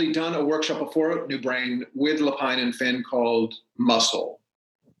actually done a workshop before New Brain with Lapine and Finn called Muscle.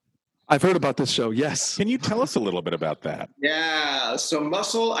 I've heard about this show, yes. Can you tell us a little bit about that? Yeah. So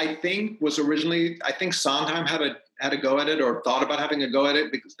Muscle, I think, was originally, I think Sondheim had a go at it or thought about having a go at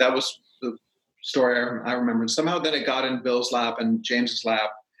it, because that was the story I remember. And somehow then it got in Bill's lap and James's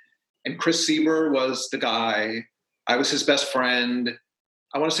lap. And Chris Sieber was the guy. I was his best friend.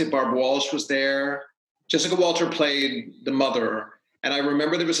 I want to say Barb Walsh was there. Jessica Walter played the mother. And I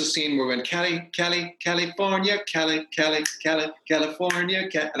remember there was a scene where we went, California, California.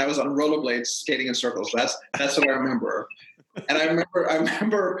 And I was on rollerblades skating in circles. That's what I remember. And I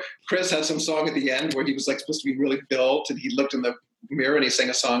remember Chris had some song at the end where he was like supposed to be really built, and he looked in the mirror and he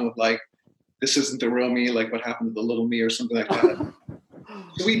sang a song with like, this isn't the real me, like what happened to the little me or something like that.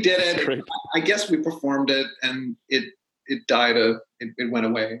 So we did it. I guess we performed it and it died. It went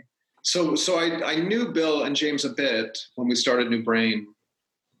away. So I knew Bill and James a bit when we started New Brain.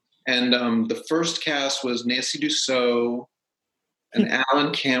 And the first cast was Nancy Dussault and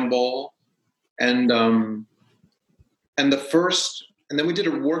Alan Campbell and then we did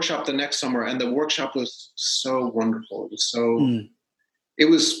a workshop the next summer, and the workshop was so wonderful. It was so it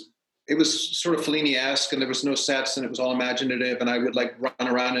was sort of Fellini-esque, and there was no sets, and it was all imaginative, and I would like run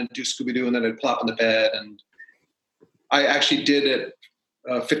around and do Scooby-Doo, and then I'd plop on the bed. And I actually did it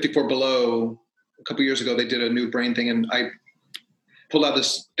 54 Below a couple years ago. They did a New Brain thing, and I pulled out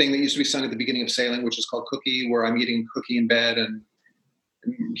this thing that used to be sung at the beginning of Sailing, which is called Cookie, where I'm eating cookie in bed, and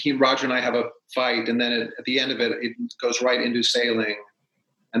Roger and I have a fight, and then at the end of it, it goes right into Sailing,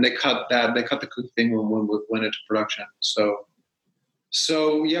 and they cut the cookie thing when we went into production.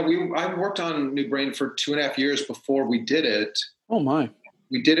 So yeah, I worked on New Brain for 2.5 years before we did it. Oh my!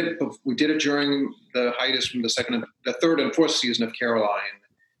 We did it during the hiatus from the third and fourth season of Caroline,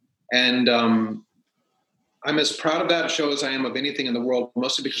 and I'm as proud of that show as I am of anything in the world,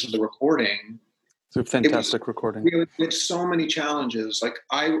 mostly because of the recording. It's a fantastic recording. We had so many challenges. Like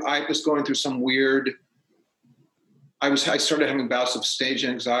I was going through some weird. I started having bouts of stage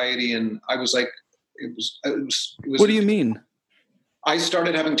anxiety, and I was like, it was. What do you mean? I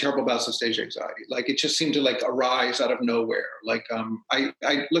started having terrible bouts of stage anxiety. Like it just seemed to like arise out of nowhere. Like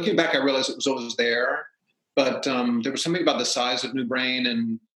I looking back, I realized it was always there, but there was something about the size of New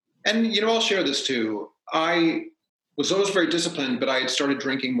Brain, and you know, I'll share this too. I was always very disciplined, but I had started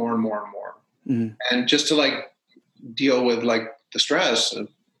drinking more and more and more, and just to like deal with like the stress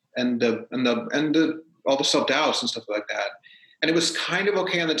and all the self-doubts and stuff like that. And it was kind of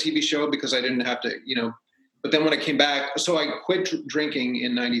okay on the TV show because I didn't have to, you know. But then when I came back, so I quit drinking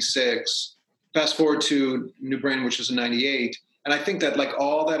in 96, fast forward to New Brain, which was in 98. And I think that like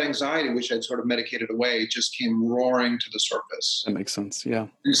all that anxiety, which I'd sort of medicated away, just came roaring to the surface. That makes sense. Yeah.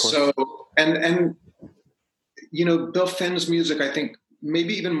 And so, and, you know, Bill Finn's music, I think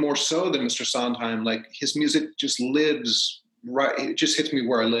maybe even more so than Mr. Sondheim, like his music just lives right. It just hits me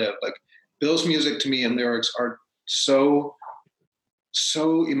where I live. Like Bill's music to me and lyrics are so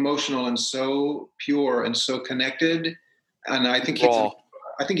emotional and so pure and so connected. And I think he's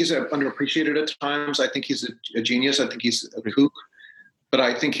underappreciated at times. I think he's a genius. I think he's a kook, but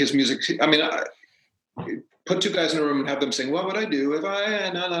I think his music, I mean, put two guys in a room and have them sing, what would I do if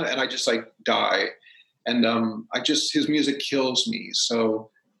and I just like die. And his music kills me.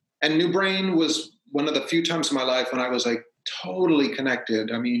 So, and New Brain was one of the few times in my life when I was like totally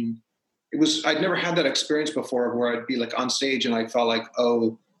connected. I mean, I'd never had that experience before where I'd be like on stage and I felt like,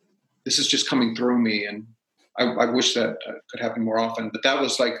 oh, this is just coming through me. And I wish that could happen more often, but that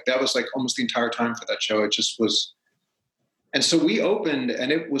was like almost the entire time for that show. It just was. And so we opened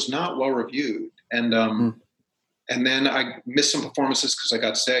and it was not well reviewed. And then I missed some performances because I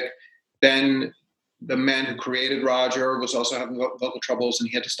got sick. Then the man who created Roger was also having vocal troubles and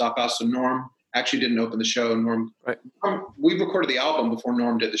he had to stop out. So Norm actually didn't open the show. We recorded the album before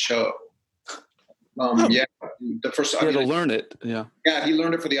Norm did the show. Yeah, the first. He had to learn it. Yeah, he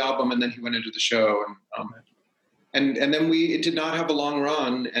learned it for the album, and then he went into the show, and then it did not have a long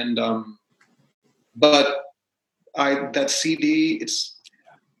run, and but that CD,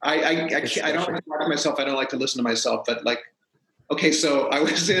 I don't like to talk to myself. I don't like to listen to myself, but like, okay, so I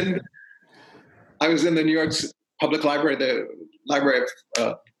was in the New York Public Library, the Library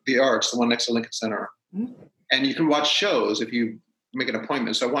of the Arts, the one next to Lincoln Center. And you can watch shows if you make an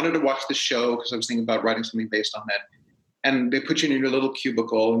appointment. So I wanted to watch the show because I was thinking about writing something based on that. And they put you in your little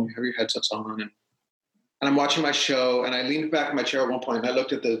cubicle and you have your headsets on. And I'm watching my show, and I leaned back in my chair at one point, and I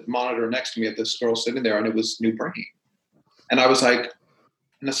looked at the monitor next to me at this girl sitting there, and it was New Brain. And I was like,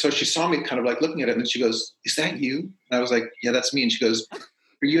 and so she saw me kind of like looking at it, and then she goes, "Is that you?" And I was like, "Yeah, that's me." And she goes,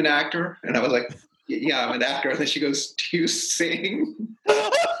 "Are you an actor?" And I was like, "Yeah, I'm an actor." And then she goes, "Do you sing?"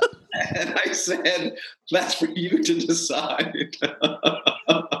 And I said, "That's for you to decide."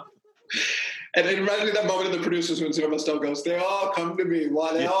 And it reminded me of that moment in The Producers when Zero Stone goes, "They all come to me.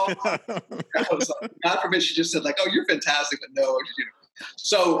 Why they all come to me?" I was like, God forbid she just said like, "Oh, you're fantastic," but no, you know.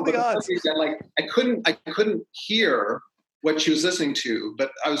 So I couldn't hear what she was listening to,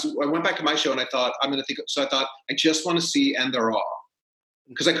 but I went back to my show and I thought, I'm going to think. So I thought, I just want to see And They're All,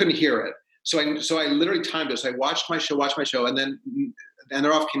 because I couldn't hear it. So I literally timed it. So I watched my show, and then And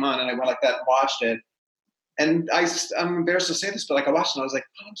They're Off came on, and I went like that and watched it. And I'm embarrassed to say this, but like I watched it and I was like,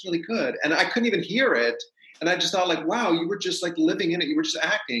 oh, it's really good. And I couldn't even hear it. And I just thought like, wow, you were just like living in it. You were just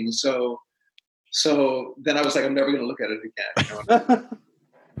acting. So then I was like, I'm never going to look at it again.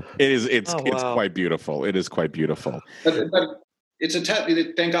 It's quite beautiful. It is quite beautiful. But it's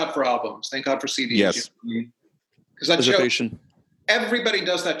thank God for albums. Thank God for CDs. Yes. Because that show, everybody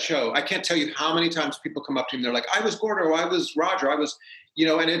does that show. I can't tell you how many times people come up to me and they're like, I was Gordo, I was Roger, I was,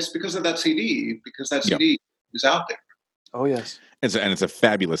 and it's because of that CD, because that CD is out there. Oh, yes. And it's a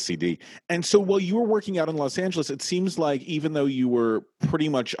fabulous CD. And so while you were working out in Los Angeles, it seems like even though you were pretty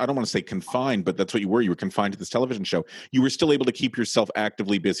much, I don't want to say confined, but that's what you were confined to this television show, you were still able to keep yourself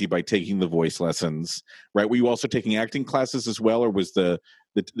actively busy by taking the voice lessons, right? Were you also taking acting classes as well, or was the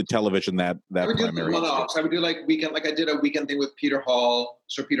television that primary? I would do like weekend, like I did a weekend thing with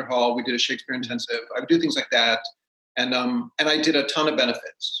Sir Peter Hall. We did a Shakespeare intensive. I would do things like that. And I did a ton of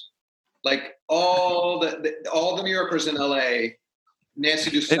benefits. Like all the New Yorkers in LA,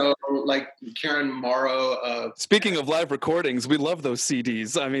 Nancy Dussault, like Karen Morrow. Speaking of live recordings, we love those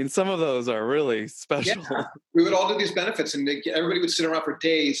CDs. I mean, some of those are really special. Yeah. We would all do these benefits, and everybody would sit around for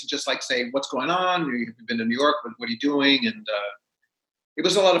days and just like say, "What's going on? You've been to New York. What are you doing?" And it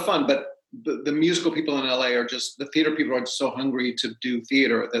was a lot of fun. But the musical people in LA are just, the theater people are so hungry to do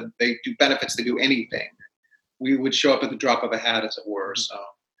theater that they do benefits. They do anything. We would show up at the drop of a hat, as it were. So,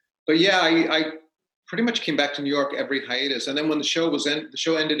 but yeah, I pretty much came back to New York every hiatus. And then when the show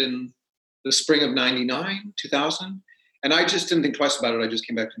ended in the spring of 99, 2000. And I just didn't think twice about it. I just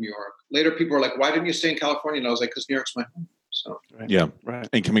came back to New York. Later, people were like, why didn't you stay in California? And I was like, because New York's my home. So, yeah. Right.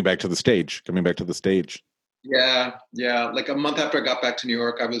 And coming back to the stage. Yeah. Like a month after I got back to New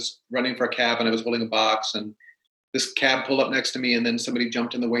York, I was running for a cab and I was holding a box, and this cab pulled up next to me, and then somebody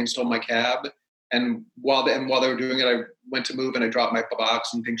jumped in the way and stole my cab. And while they were doing it, I went to move and I dropped my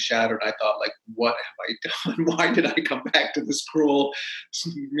box and things shattered. I thought, like, what have I done? Why did I come back to this cruel,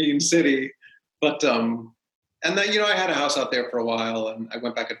 mean city? But, and then, I had a house out there for a while, and I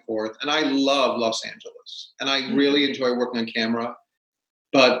went back and forth, and I love Los Angeles, and I really enjoy working on camera,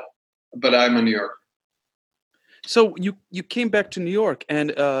 but I'm a New Yorker. So you came back to New York, and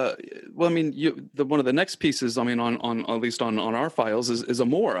one of the next pieces, I mean, on at least on our files is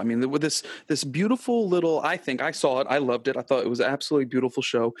Amor. I mean, with this beautiful little, I think I saw it, I loved it, I thought it was an absolutely beautiful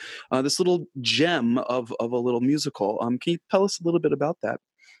show. This little gem of a little musical. Can you tell us a little bit about that?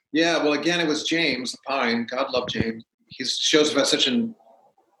 Yeah, well, again, it was James Lapine. God love James. His shows have had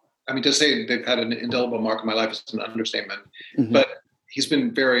to say they've had an indelible mark in my life is an understatement. Mm-hmm. But he's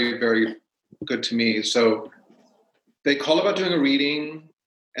been very, very good to me. So they called about doing a reading,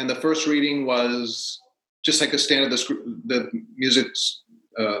 and the first reading was just like a stand of the music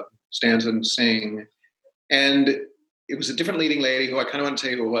stands and sing. And it was a different leading lady who I kind of want to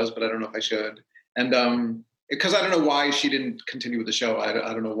tell you who it was, but I don't know if I should. And because I don't know why she didn't continue with the show. I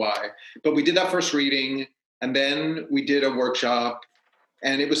don't know why. But we did that first reading, and then we did a workshop.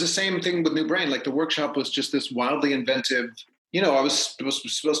 And it was the same thing with New Brain. Like the workshop was just this wildly inventive. I was supposed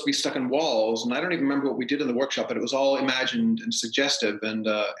to be stuck in walls, and I don't even remember what we did in the workshop, but it was all imagined and suggestive. And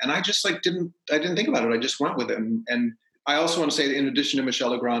I just didn't think about it. I just went with it. And I also want to say that in addition to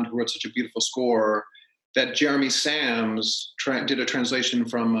Michel Legrand, who wrote such a beautiful score, that Jeremy Sams did a translation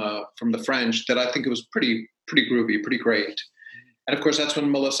from the French that I think it was pretty groovy, pretty great. And of course, that's when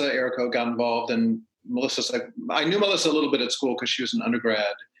Melissa Errico got involved. And I knew Melissa a little bit at school because she was an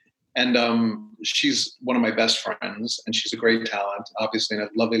undergrad. And she's one of my best friends, and she's a great talent, obviously, and a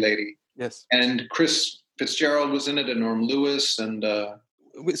lovely lady. Yes. And Chris Fitzgerald was in it, and Norm Lewis, and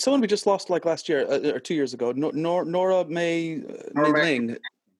someone we just lost like last year or 2 years ago, Nora May Ling.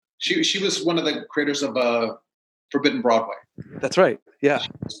 She was one of the creators of Forbidden Broadway. That's right. Yeah,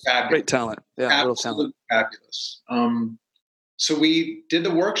 fabulous. Great talent. Yeah, real talent. Fabulous. So we did the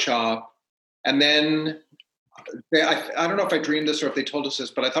workshop, and then I don't know if I dreamed this or if they told us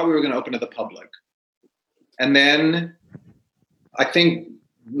this, but I thought we were going to open to the public. And then I think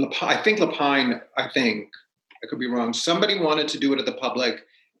Lapine, I could be wrong. Somebody wanted to do it at the public,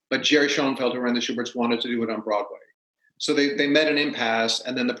 but Jerry Schoenfeld, who ran the Schuberts, wanted to do it on Broadway. So they met an impasse,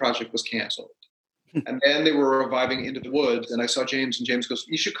 and then the project was canceled. And then they were reviving Into the Woods, and I saw James, and James goes,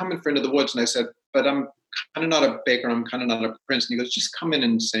 "You should come in for Into the Woods." And I said, "But I'm kind of not a baker. I'm kind of not a prince." And he goes, "Just come in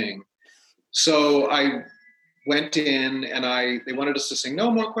and sing." So I went in, and they wanted us to sing,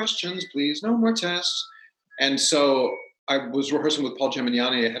 "No more questions, please, no more tests." And so I was rehearsing with Paul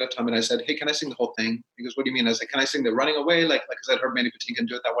Gemignani ahead of time, and I said, "Hey, can I sing the whole thing?" He goes, "What do you mean?" I said, "Can I sing the Running Away?" Like I said, heard Mandy Patinkin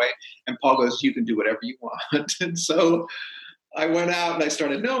do it that way. And Paul goes, "You can do whatever you want." And so I went out and I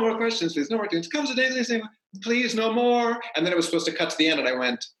started, "No more questions, please, no more tunes. Comes a day they say, please, no more." And then it was supposed to cut to the end, and I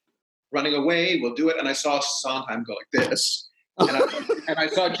went, "Running Away, we'll do it." And I saw Sondheim go like this. And I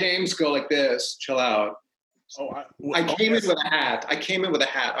saw James go like this, chill out. I came in with a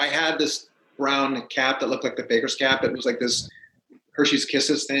hat. I had this brown cap that looked like the baker's cap. It was like this Hershey's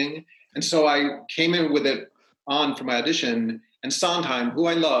Kisses thing. And so I came in with it on for my audition. And Sondheim, who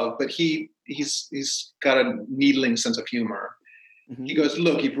I love, but he's got a needling sense of humor. Mm-hmm. He goes,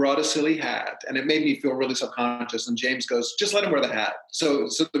 "Look, he brought a silly hat." And it made me feel really subconscious. And James goes, "Just let him wear the hat." So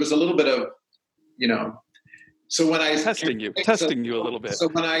there was a little bit of, so when I testing you a little bit. So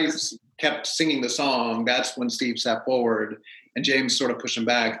when I kept singing the song, that's when Steve sat forward and James sort of pushed him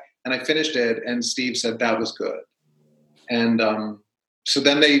back. And I finished it, and Steve said that was good. And so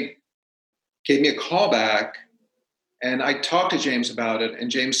then they gave me a call back, and I talked to James about it.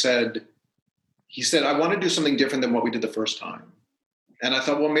 And James said, "I want to do something different than what we did the first time." And I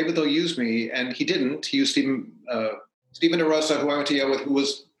thought, well, maybe they'll use me. And he didn't. He used Stephen DeRosa, who I went to Yale with, who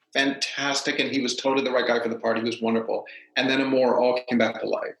was fantastic, and he was totally the right guy for the part. He was wonderful. And then Amor all came back to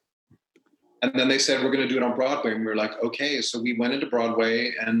life. And then they said, "We're going to do it on Broadway." And we were like, okay. So we went into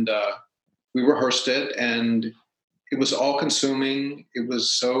Broadway, and we rehearsed it, and it was all consuming. It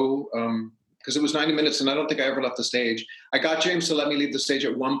was so, because it was 90 minutes, and I don't think I ever left the stage. I got James to let me leave the stage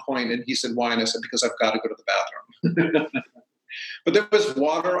at one point, and he said, "Why?" And I said, "Because I've got to go to the bathroom." But there was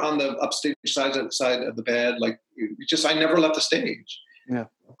water on the upstage side of the bed. Like, I never left the stage. Yeah.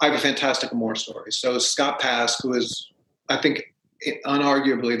 I have a fantastic Amor story. So Scott Pask, who is, I think,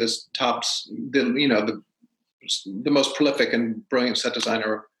 unarguably the most prolific and brilliant set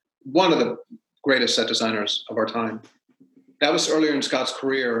designer, one of the greatest set designers of our time. That was earlier in Scott's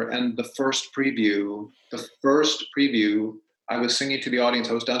career, and the first preview, I was singing to the audience.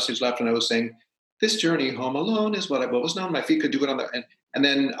 I was downstage left, and I was saying, "This journey home alone is what I've always known. My feet could do it on the..." And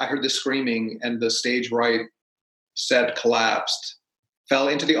then I heard this screaming, and the stage right set collapsed, fell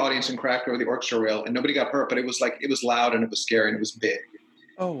into the audience and cracked over the orchestra rail, and nobody got hurt, but it was loud and it was scary and it was big.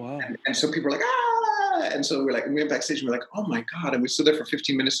 Oh, wow. And so people were like, "Ah!" And so we went backstage and we're like, "Oh my God." And we stood there for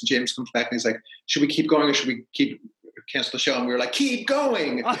 15 minutes, and James comes back and he's like, "Should we keep going or should we cancel the show?" And we were like, "Keep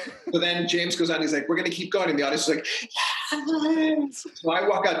going." So then James goes on and he's like, "We're going to keep going." And the audience is like, "Yes." So I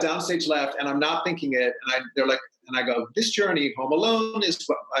walk out downstage left, and I'm not thinking it. And I go, "This journey home alone is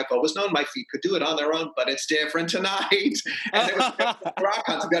what I've always known. My feet could do it on their own, but it's different tonight." And there was a rock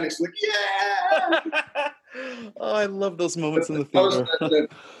concert. The audience was like, "Yeah." Oh, I love those moments in the theater.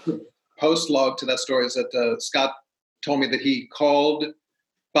 The post log to that story is that Scott told me that he called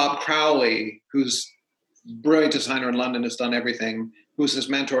Bob Crowley, who's a brilliant designer in London, has done everything, who's his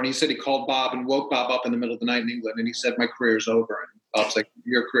mentor. And he said he called Bob and woke Bob up in the middle of the night in England. And he said, "My career's over." And Bob's like,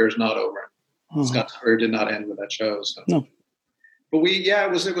 "Your career's not over." And Scott's career did not end with that show. So. No. But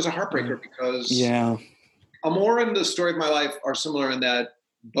it was a heartbreaker because Amor and The Story of My Life are similar in that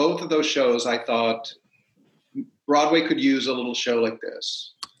both of those shows, I thought Broadway could use a little show like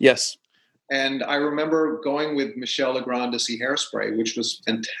this. Yes. And I remember going with Michel Legrand to see Hairspray, which was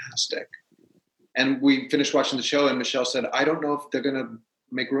fantastic. And we finished watching the show, and Michel said, "I don't know if they're going to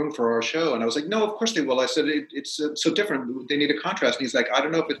make room for our show." And I was like, "No, of course they will." I said, it's so different. They need a contrast. And he's like, "I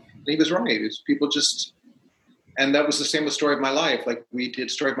don't know if it," and he was right. It's people just, and that was the same with Story of My Life. Like, we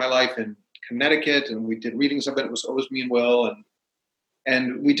did Story of My Life in Connecticut, and we did readings of it. It was always me and Will.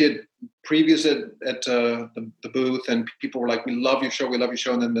 And we did previews at the booth, and people were like, "We love your show. We love your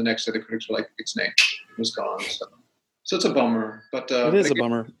show." And then the next day the critics were like, "Its name was gone." So it's a bummer, but it is a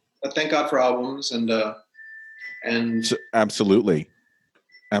bummer. But thank God for albums and absolutely.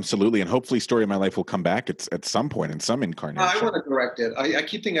 Absolutely. And hopefully Story of My Life will come back at some point in some incarnation. I want to direct it. I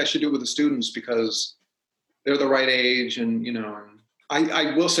keep thinking I should do it with the students because they're the right age. And,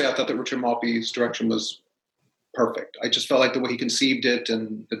 I will say I thought that Richard Maltby's direction was perfect. I just felt like the way he conceived it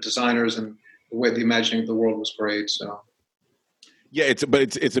and the designers and the way the imagining of the world was great. So. Yeah, it's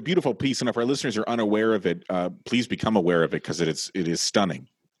a beautiful piece. And if our listeners are unaware of it, please become aware of it because it is stunning.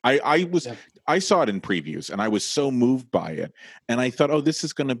 I saw it in previews and I was so moved by it. And I thought, this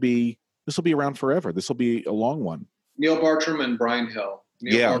will be around forever. This will be a long one. Neil Bartram and Brian Hill.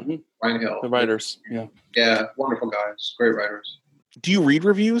 Brian Hill. The writers. Yeah. Yeah. Wonderful guys. Great writers. Do you read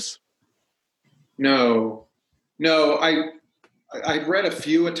reviews? No. I've read a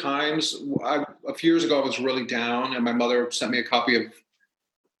few at times. A few years ago, I was really down and my mother sent me a copy of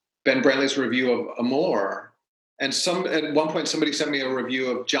Ben Brantley's review of Amour. And at one point, somebody sent me a review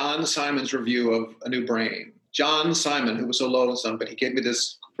of John Simon's review of A New Brain. John Simon, who was so lonesome, but he gave me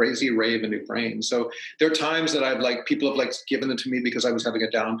this crazy rave, A New Brain. So there are times that people have given them to me because I was having a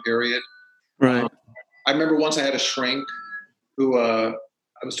down period. Right. I remember once I had a shrink who I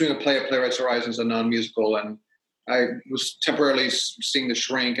was doing a play at Playwrights Horizons, a non-musical, and I was temporarily seeing the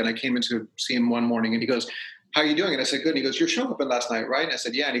shrink, and I came in to see him one morning, and he goes, "How are you doing?" And I said, "Good." And he goes, "Your show opened last night, right?" And I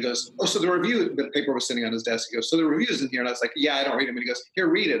said, "Yeah." And he goes, "Oh, so the review," the paper was sitting on his desk. He goes, "So the review's in here." And I was like, "Yeah, I don't read them." And he goes, "Here,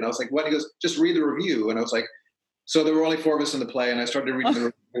 read it." And I was like, "What?" And he goes, "Just read the review." And I was like, so there were only 4 of us in the play, and I started reading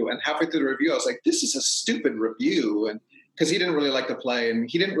the review. And halfway through the review, I was like, "This is a stupid review," and because he didn't really like the play, and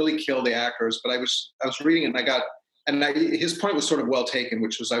he didn't really kill the actors. But I was reading it, and his point was sort of well taken,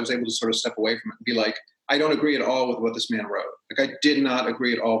 which was I was able to sort of step away from it and be like, I don't agree at all with what this man wrote. Like I did not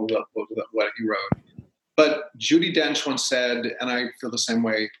agree at all with what he wrote. But Judi Dench once said, and I feel the same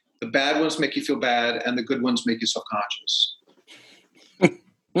way, the bad ones make you feel bad and the good ones make you self-conscious.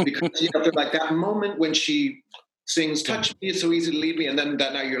 Because they're like that moment when she sings, "Touch me, it's so easy to leave me," and then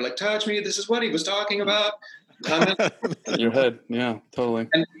that night you're like, "Touch me, this is what he was talking about." In your head, yeah, totally.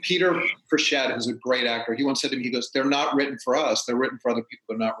 And Peter Frechette, who's a great actor, he once said to me, he goes, "They're not written for us. They're written for other people.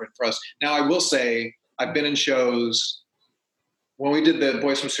 They're not written for us." Now, I will say, I've been in shows. When we did the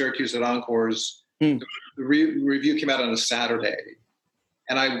Boys from Syracuse at Encores, the review came out on a Saturday.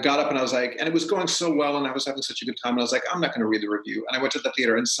 And I got up and I was like, and it was going so well and I was having such a good time. And I was like, I'm not going to read the review. And I went to the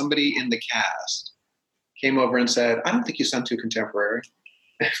theater and somebody in the cast came over and said, "I don't think you sound too contemporary."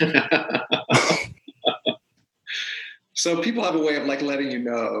 So people have a way of letting you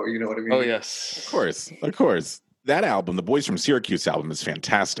know what I mean? Oh, yes. Of course. That album, the Boys from Syracuse album, is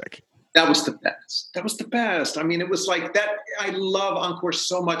fantastic. That was the best. I mean, it was like that. I love Encore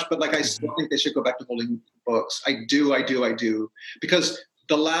so much, but I still think they should go back to holding books. I do. Because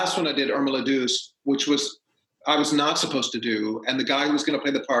the last one I did, Irma la Douce, which I was not supposed to do. And the guy who was going to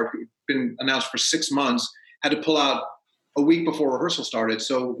play the part, who'd been announced for 6 months, had to pull out a week before rehearsal started.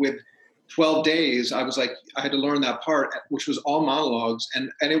 So with 12 days, I was like, I had to learn that part, which was all monologues.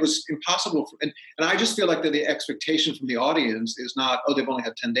 And it was impossible. And I just feel like that the expectation from the audience is not, they've only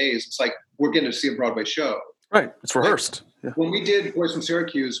had 10 days. It's like, we're getting to see a Broadway show. Right. It's rehearsed. Yeah. When we did Boys from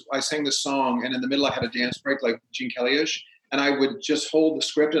Syracuse, I sang this song, and in the middle I had a dance break like Gene Kelly-ish, and I would just hold the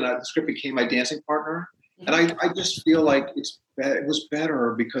script, and the script became my dancing partner. And I just feel like it was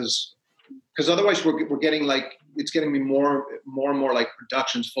better because otherwise we're getting it's getting me more and more like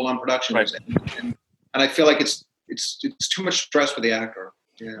productions, full-on productions. Right. And I feel like it's too much stress for the actor.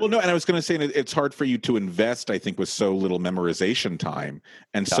 Yeah. Well, no, and I was going to say it's hard for you to invest, I think, with so little memorization time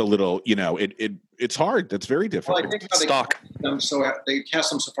and so little, it's hard. That's very difficult. Well, I think they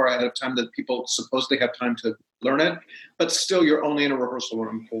cast them so far ahead of time that people supposedly have time to learn it, but still you're only in a rehearsal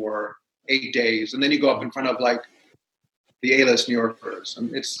room for 8 days. And then you go up in front of the A-list New Yorkers,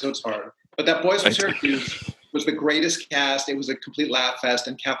 and it's hard. But that Boys from Syracuse was the greatest cast. It was a complete laugh fest,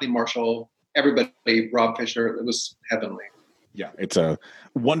 and Kathleen Marshall, everybody, Rob Fisher, it was heavenly. Yeah, it's a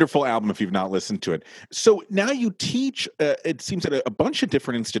wonderful album if you've not listened to it. So now you teach, it seems, at a bunch of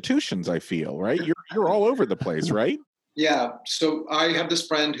different institutions, I feel, right? You're all over the place, right? Yeah. So I have this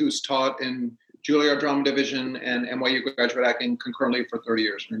friend who's taught in Juilliard Drama Division and NYU Graduate Acting concurrently for 30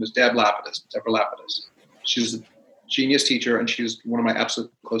 years. Her name is Deborah Lapidus. She's a genius teacher, and she's one of my absolute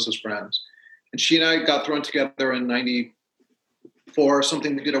closest friends. And she and I got thrown together in 94 or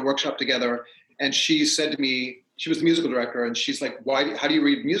something. We did a workshop together, and she said to me, she was the musical director, and she's like, how do you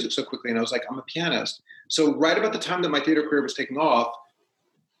read music so quickly? And I was like, I'm a pianist. So right about the time that my theater career was taking off,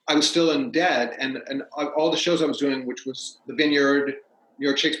 I was still in debt, and all the shows I was doing, which was the Vineyard, New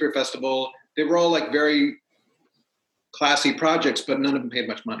York Shakespeare Festival, they were all very classy projects, but none of them paid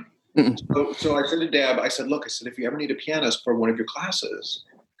much money. Mm-hmm. So I said to Deb, look, if you ever need a pianist for one of your classes,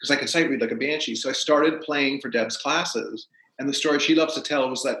 because I can sight read like a banshee. So I started playing for Deb's classes. And the story she loves to tell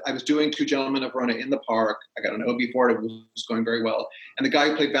was that I was doing Two Gentlemen of Verona in the park. I got an OB for it. It was going very well. And the guy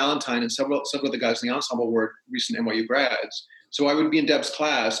who played Valentine and several of the guys in the ensemble were recent NYU grads. So I would be in Deb's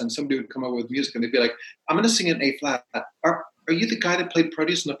class and somebody would come over with music and they'd be like, I'm going to sing an A flat. Are you the guy that played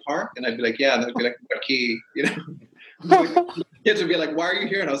Proteus in the park? And I'd be like, yeah. And they'd be like, what key? You know? Kids would be like, why are you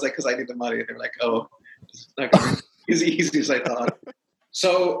here? And I was like, because I need the money. And they were like, oh, it's not going to be as easy as I thought.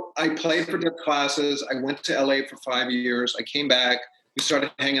 So I played for Deb classes. I went to LA for 5 years. I came back. We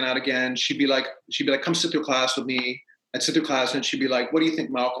started hanging out again. She'd be like, come sit through class with me. I'd sit through class and she'd be like, what do you think,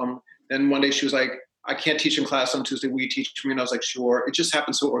 Malcolm? Then one day she was like, I can't teach in class on Tuesday. Will you teach me? And I was like, sure. It just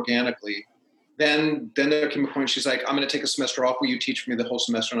happened so organically. Then there came a point, she's like, I'm going to take a semester off. Will you teach me the whole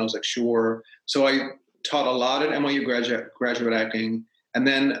semester? And I was like, sure. So I taught a lot at NYU graduate acting. And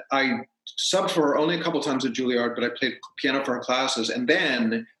then I subbed for her only a couple times at Juilliard, but I played piano for her classes. And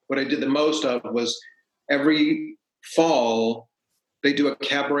then what I did the most of was every fall, they do a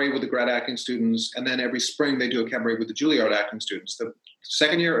cabaret with the grad acting students. And then every spring, they do a cabaret with the Juilliard acting students. The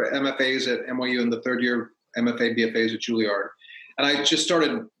second year MFAs at NYU and the third year MFA, BFAs at Juilliard. And I just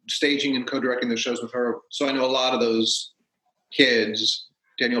started staging and co-directing the shows with her. So I know a lot of those kids,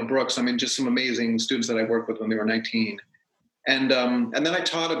 Daniel Brooks, I mean, just some amazing students that I worked with when they were 19. And then I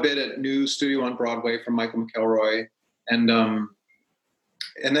taught a bit at New Studio on Broadway from Michael McElroy. And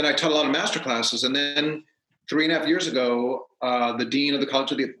then I taught a lot of master classes. And then 3.5 years ago, the dean of the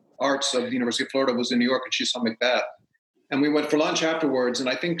College of the Arts of the University of Florida was in New York and she saw Macbeth. And we went for lunch afterwards, and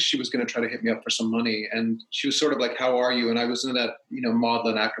I think she was going to try to hit me up for some money. And she was sort of like, how are you? And I was in that,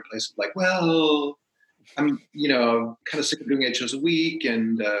 maudlin actor place of like, well, I'm, kind of sick of doing 8 shows a week.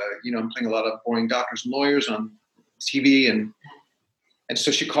 And, I'm playing a lot of boring doctors and lawyers on TV. And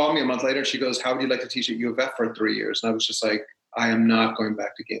so she called me a month later and she goes, how would you like to teach at U of F for 3 years? And I was just like, I am not going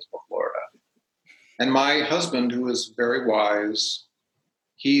back to Gainesville, Florida. And my husband, who is very wise,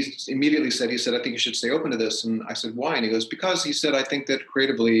 he immediately said, I think you should stay open to this. And I said, why? And he goes, because he said, I think that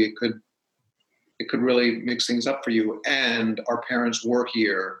creatively it could really mix things up for you. And our parents were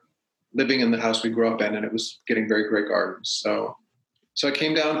here living in the house we grew up in, and it was getting very great gardens. So I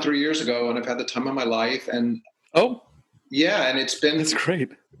came down 3 years ago and I've had the time of my life. And yeah, and that's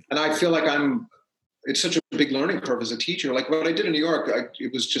great. And I feel like it's such a big learning curve as a teacher. Like what I did in New York,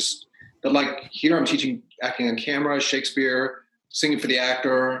 it was just that, like, here I'm teaching acting on camera, Shakespeare, singing for the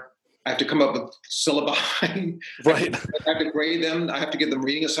actor. I have to come up with syllabi. Right. I have to grade them. I have to give them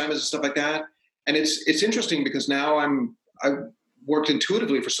reading assignments and stuff like that. And it's interesting because now I worked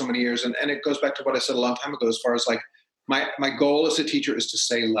intuitively for so many years. And it goes back to what I said a long time ago, as far as like my goal as a teacher is to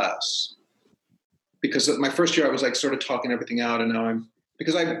say less. Because my first year I was like sort of talking everything out. And now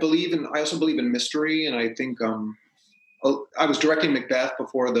because I also believe in mystery. And I think I was directing Macbeth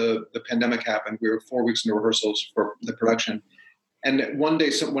before the pandemic happened. We were 4 weeks into rehearsals for the production. And one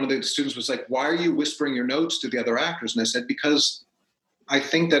day, one of the students was like, why are you whispering your notes to the other actors? And I said, because I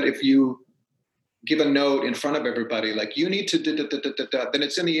think that if you give a note in front of everybody, like you need to, then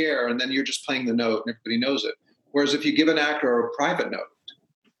it's in the air and then you're just playing the note and everybody knows it. Whereas if you give an actor a private note,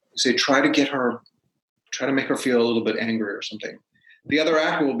 you say, try to make her feel a little bit angry or something. The other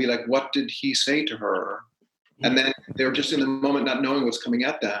actor will be like, what did he say to her? And then they're just in the moment not knowing what's coming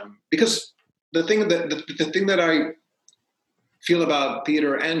at them. Because the thing that I feel about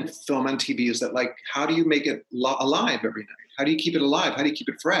theater and film and TV is that, like, how do you make it alive every night? How do you keep it alive? How do you keep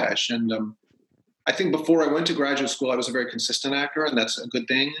it fresh? And I think before I went to graduate school, I was a very consistent actor, and that's a good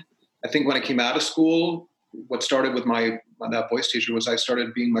thing. I think when I came out of school, what started with that voice teacher was I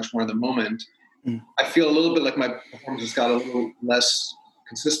started being much more in the moment. I feel a little bit like my performance has got a little less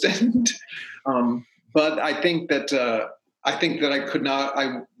consistent. But I think that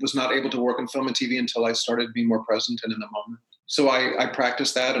I was not able to work in film and TV until I started being more present and in the moment. So I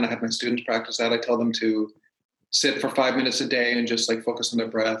practice that, and I have my students practice that. I tell them to sit for 5 minutes a day and just like focus on their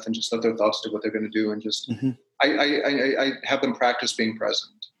breath and just let their thoughts do what they're going to do. And just, I have them practice being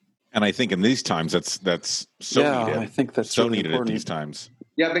present. And I think in these times, that's so needed. I think that's so really needed important. at these times.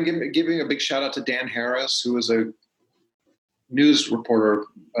 Yeah, I've been giving a big shout out to Dan Harris, who is a news reporter.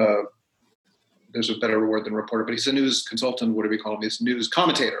 There's a better word than reporter, but he's a news consultant. What do we call him? He's a news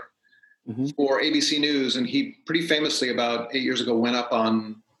commentator for ABC News. And he pretty famously about 8 years ago went up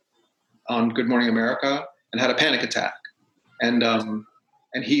on Good Morning America and had a panic attack. And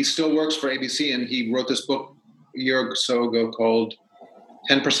he still works for ABC. And he wrote this book a year or so ago called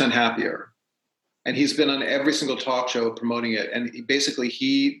 10% Happier. And he's been on every single talk show promoting it. And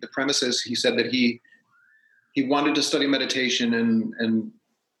the premise is, he said that he wanted to study meditation and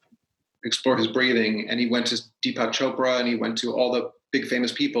explore his breathing. And he went to Deepak Chopra and he went to all the big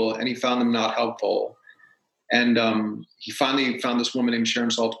famous people and he found them not helpful. And he finally found this woman named Sharon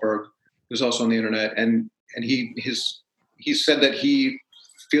Salzberg, who's also on the internet. And he said that he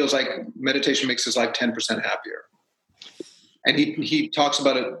feels like meditation makes his life 10% happier. And he talks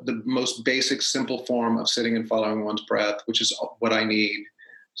about it, the most basic, simple form of sitting and following one's breath, which is what I need.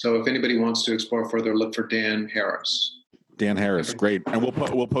 So if anybody wants to explore further, look for Dan Harris. Dan Harris, great. And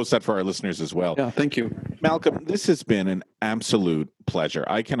we'll post that for our listeners as well. Yeah, thank you. Malcolm, this has been an absolute pleasure.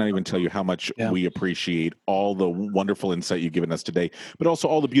 I cannot even tell you how much we appreciate all the wonderful insight you've given us today, but also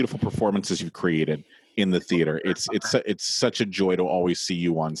all the beautiful performances you've created in the theater. It's such a joy to always see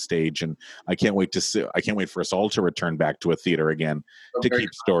you on stage, and I can't wait for us all to return back to a theater again to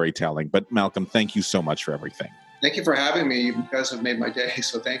keep storytelling. But Malcolm, thank you so much for everything. Thank you for having me. You guys have made my day,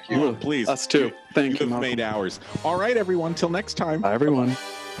 so thank you. Oh, please. Us too. Thank you. You've made ours. All right, everyone. Till next time. Bye, everyone.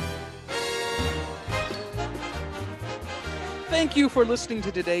 Thank you for listening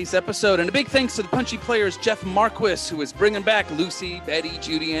to today's episode, and a big thanks to the Punchy Players' Jeff Marquis, who is bringing back Lucy, Betty,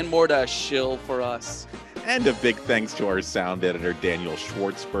 Judy, and more to shill for us. And a big thanks to our sound editor, Daniel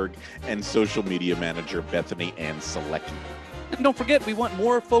Schwartzberg, and social media manager, Bethany Ann Selecki. And don't forget, we want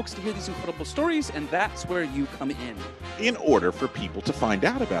more folks to hear these incredible stories, and that's where you come in. In order for people to find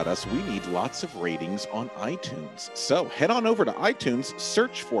out about us, we need lots of ratings on iTunes. So head on over to iTunes,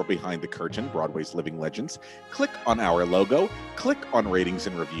 search for Behind the Curtain, Broadway's Living Legends, click on our logo, click on ratings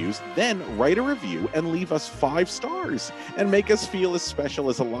and reviews, then write a review and leave us 5 stars and make us feel as special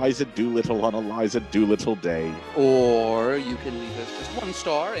as Eliza Doolittle on Eliza Doolittle Day. Or you can leave us just 1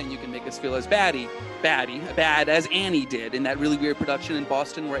 star and you can make us feel as bad as Annie did in that really weird production in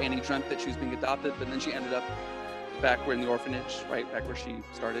Boston where Annie dreamt that she was being adopted, but then she ended up back where in the orphanage, right back where she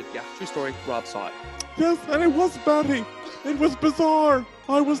started. Yeah, true story. Rob saw it. Yes, and it was Betty. It was bizarre.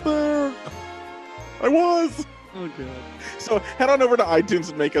 I was there. I was. Oh, God. So head on over to iTunes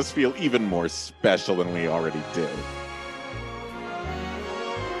and make us feel even more special than we already did.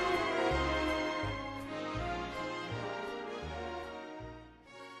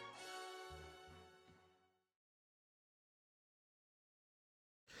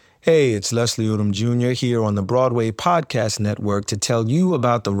 Hey, it's Leslie Odom Jr. here on the Broadway Podcast Network to tell you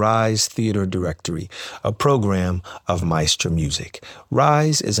about the Rise Theater Directory, a program of Maestro Music.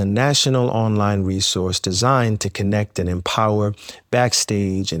 Rise is a national online resource designed to connect and empower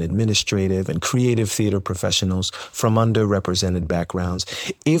backstage and administrative and creative theater professionals from underrepresented backgrounds.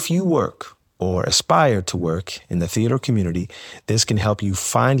 If you work or aspire to work in the theater community, this can help you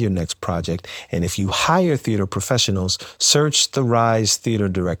find your next project. And if you hire theater professionals, search the Rise Theater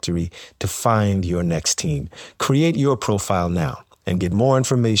Directory to find your next team. Create your profile now and get more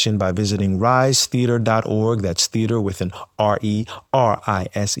information by visiting risetheater.org. That's theater with an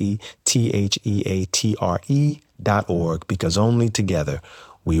RERISETHEATRE.org, because only together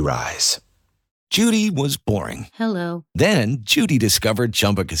we rise. Judy was boring. Hello. Then Judy discovered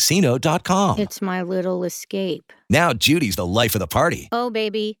ChumbaCasino.com. It's my little escape. Now Judy's the life of the party. Oh,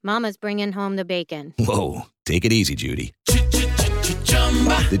 baby, mama's bringing home the bacon. Whoa, take it easy, Judy.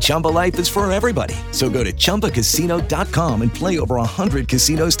 The Chumba life is for everybody. So go to ChumbaCasino.com and play over 100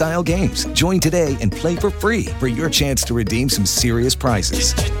 casino-style games. Join today and play for free for your chance to redeem some serious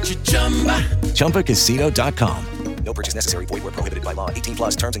prizes. ChumbaCasino.com. No purchase necessary. Void where prohibited by law.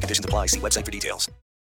 18+ terms and conditions apply. See website for details.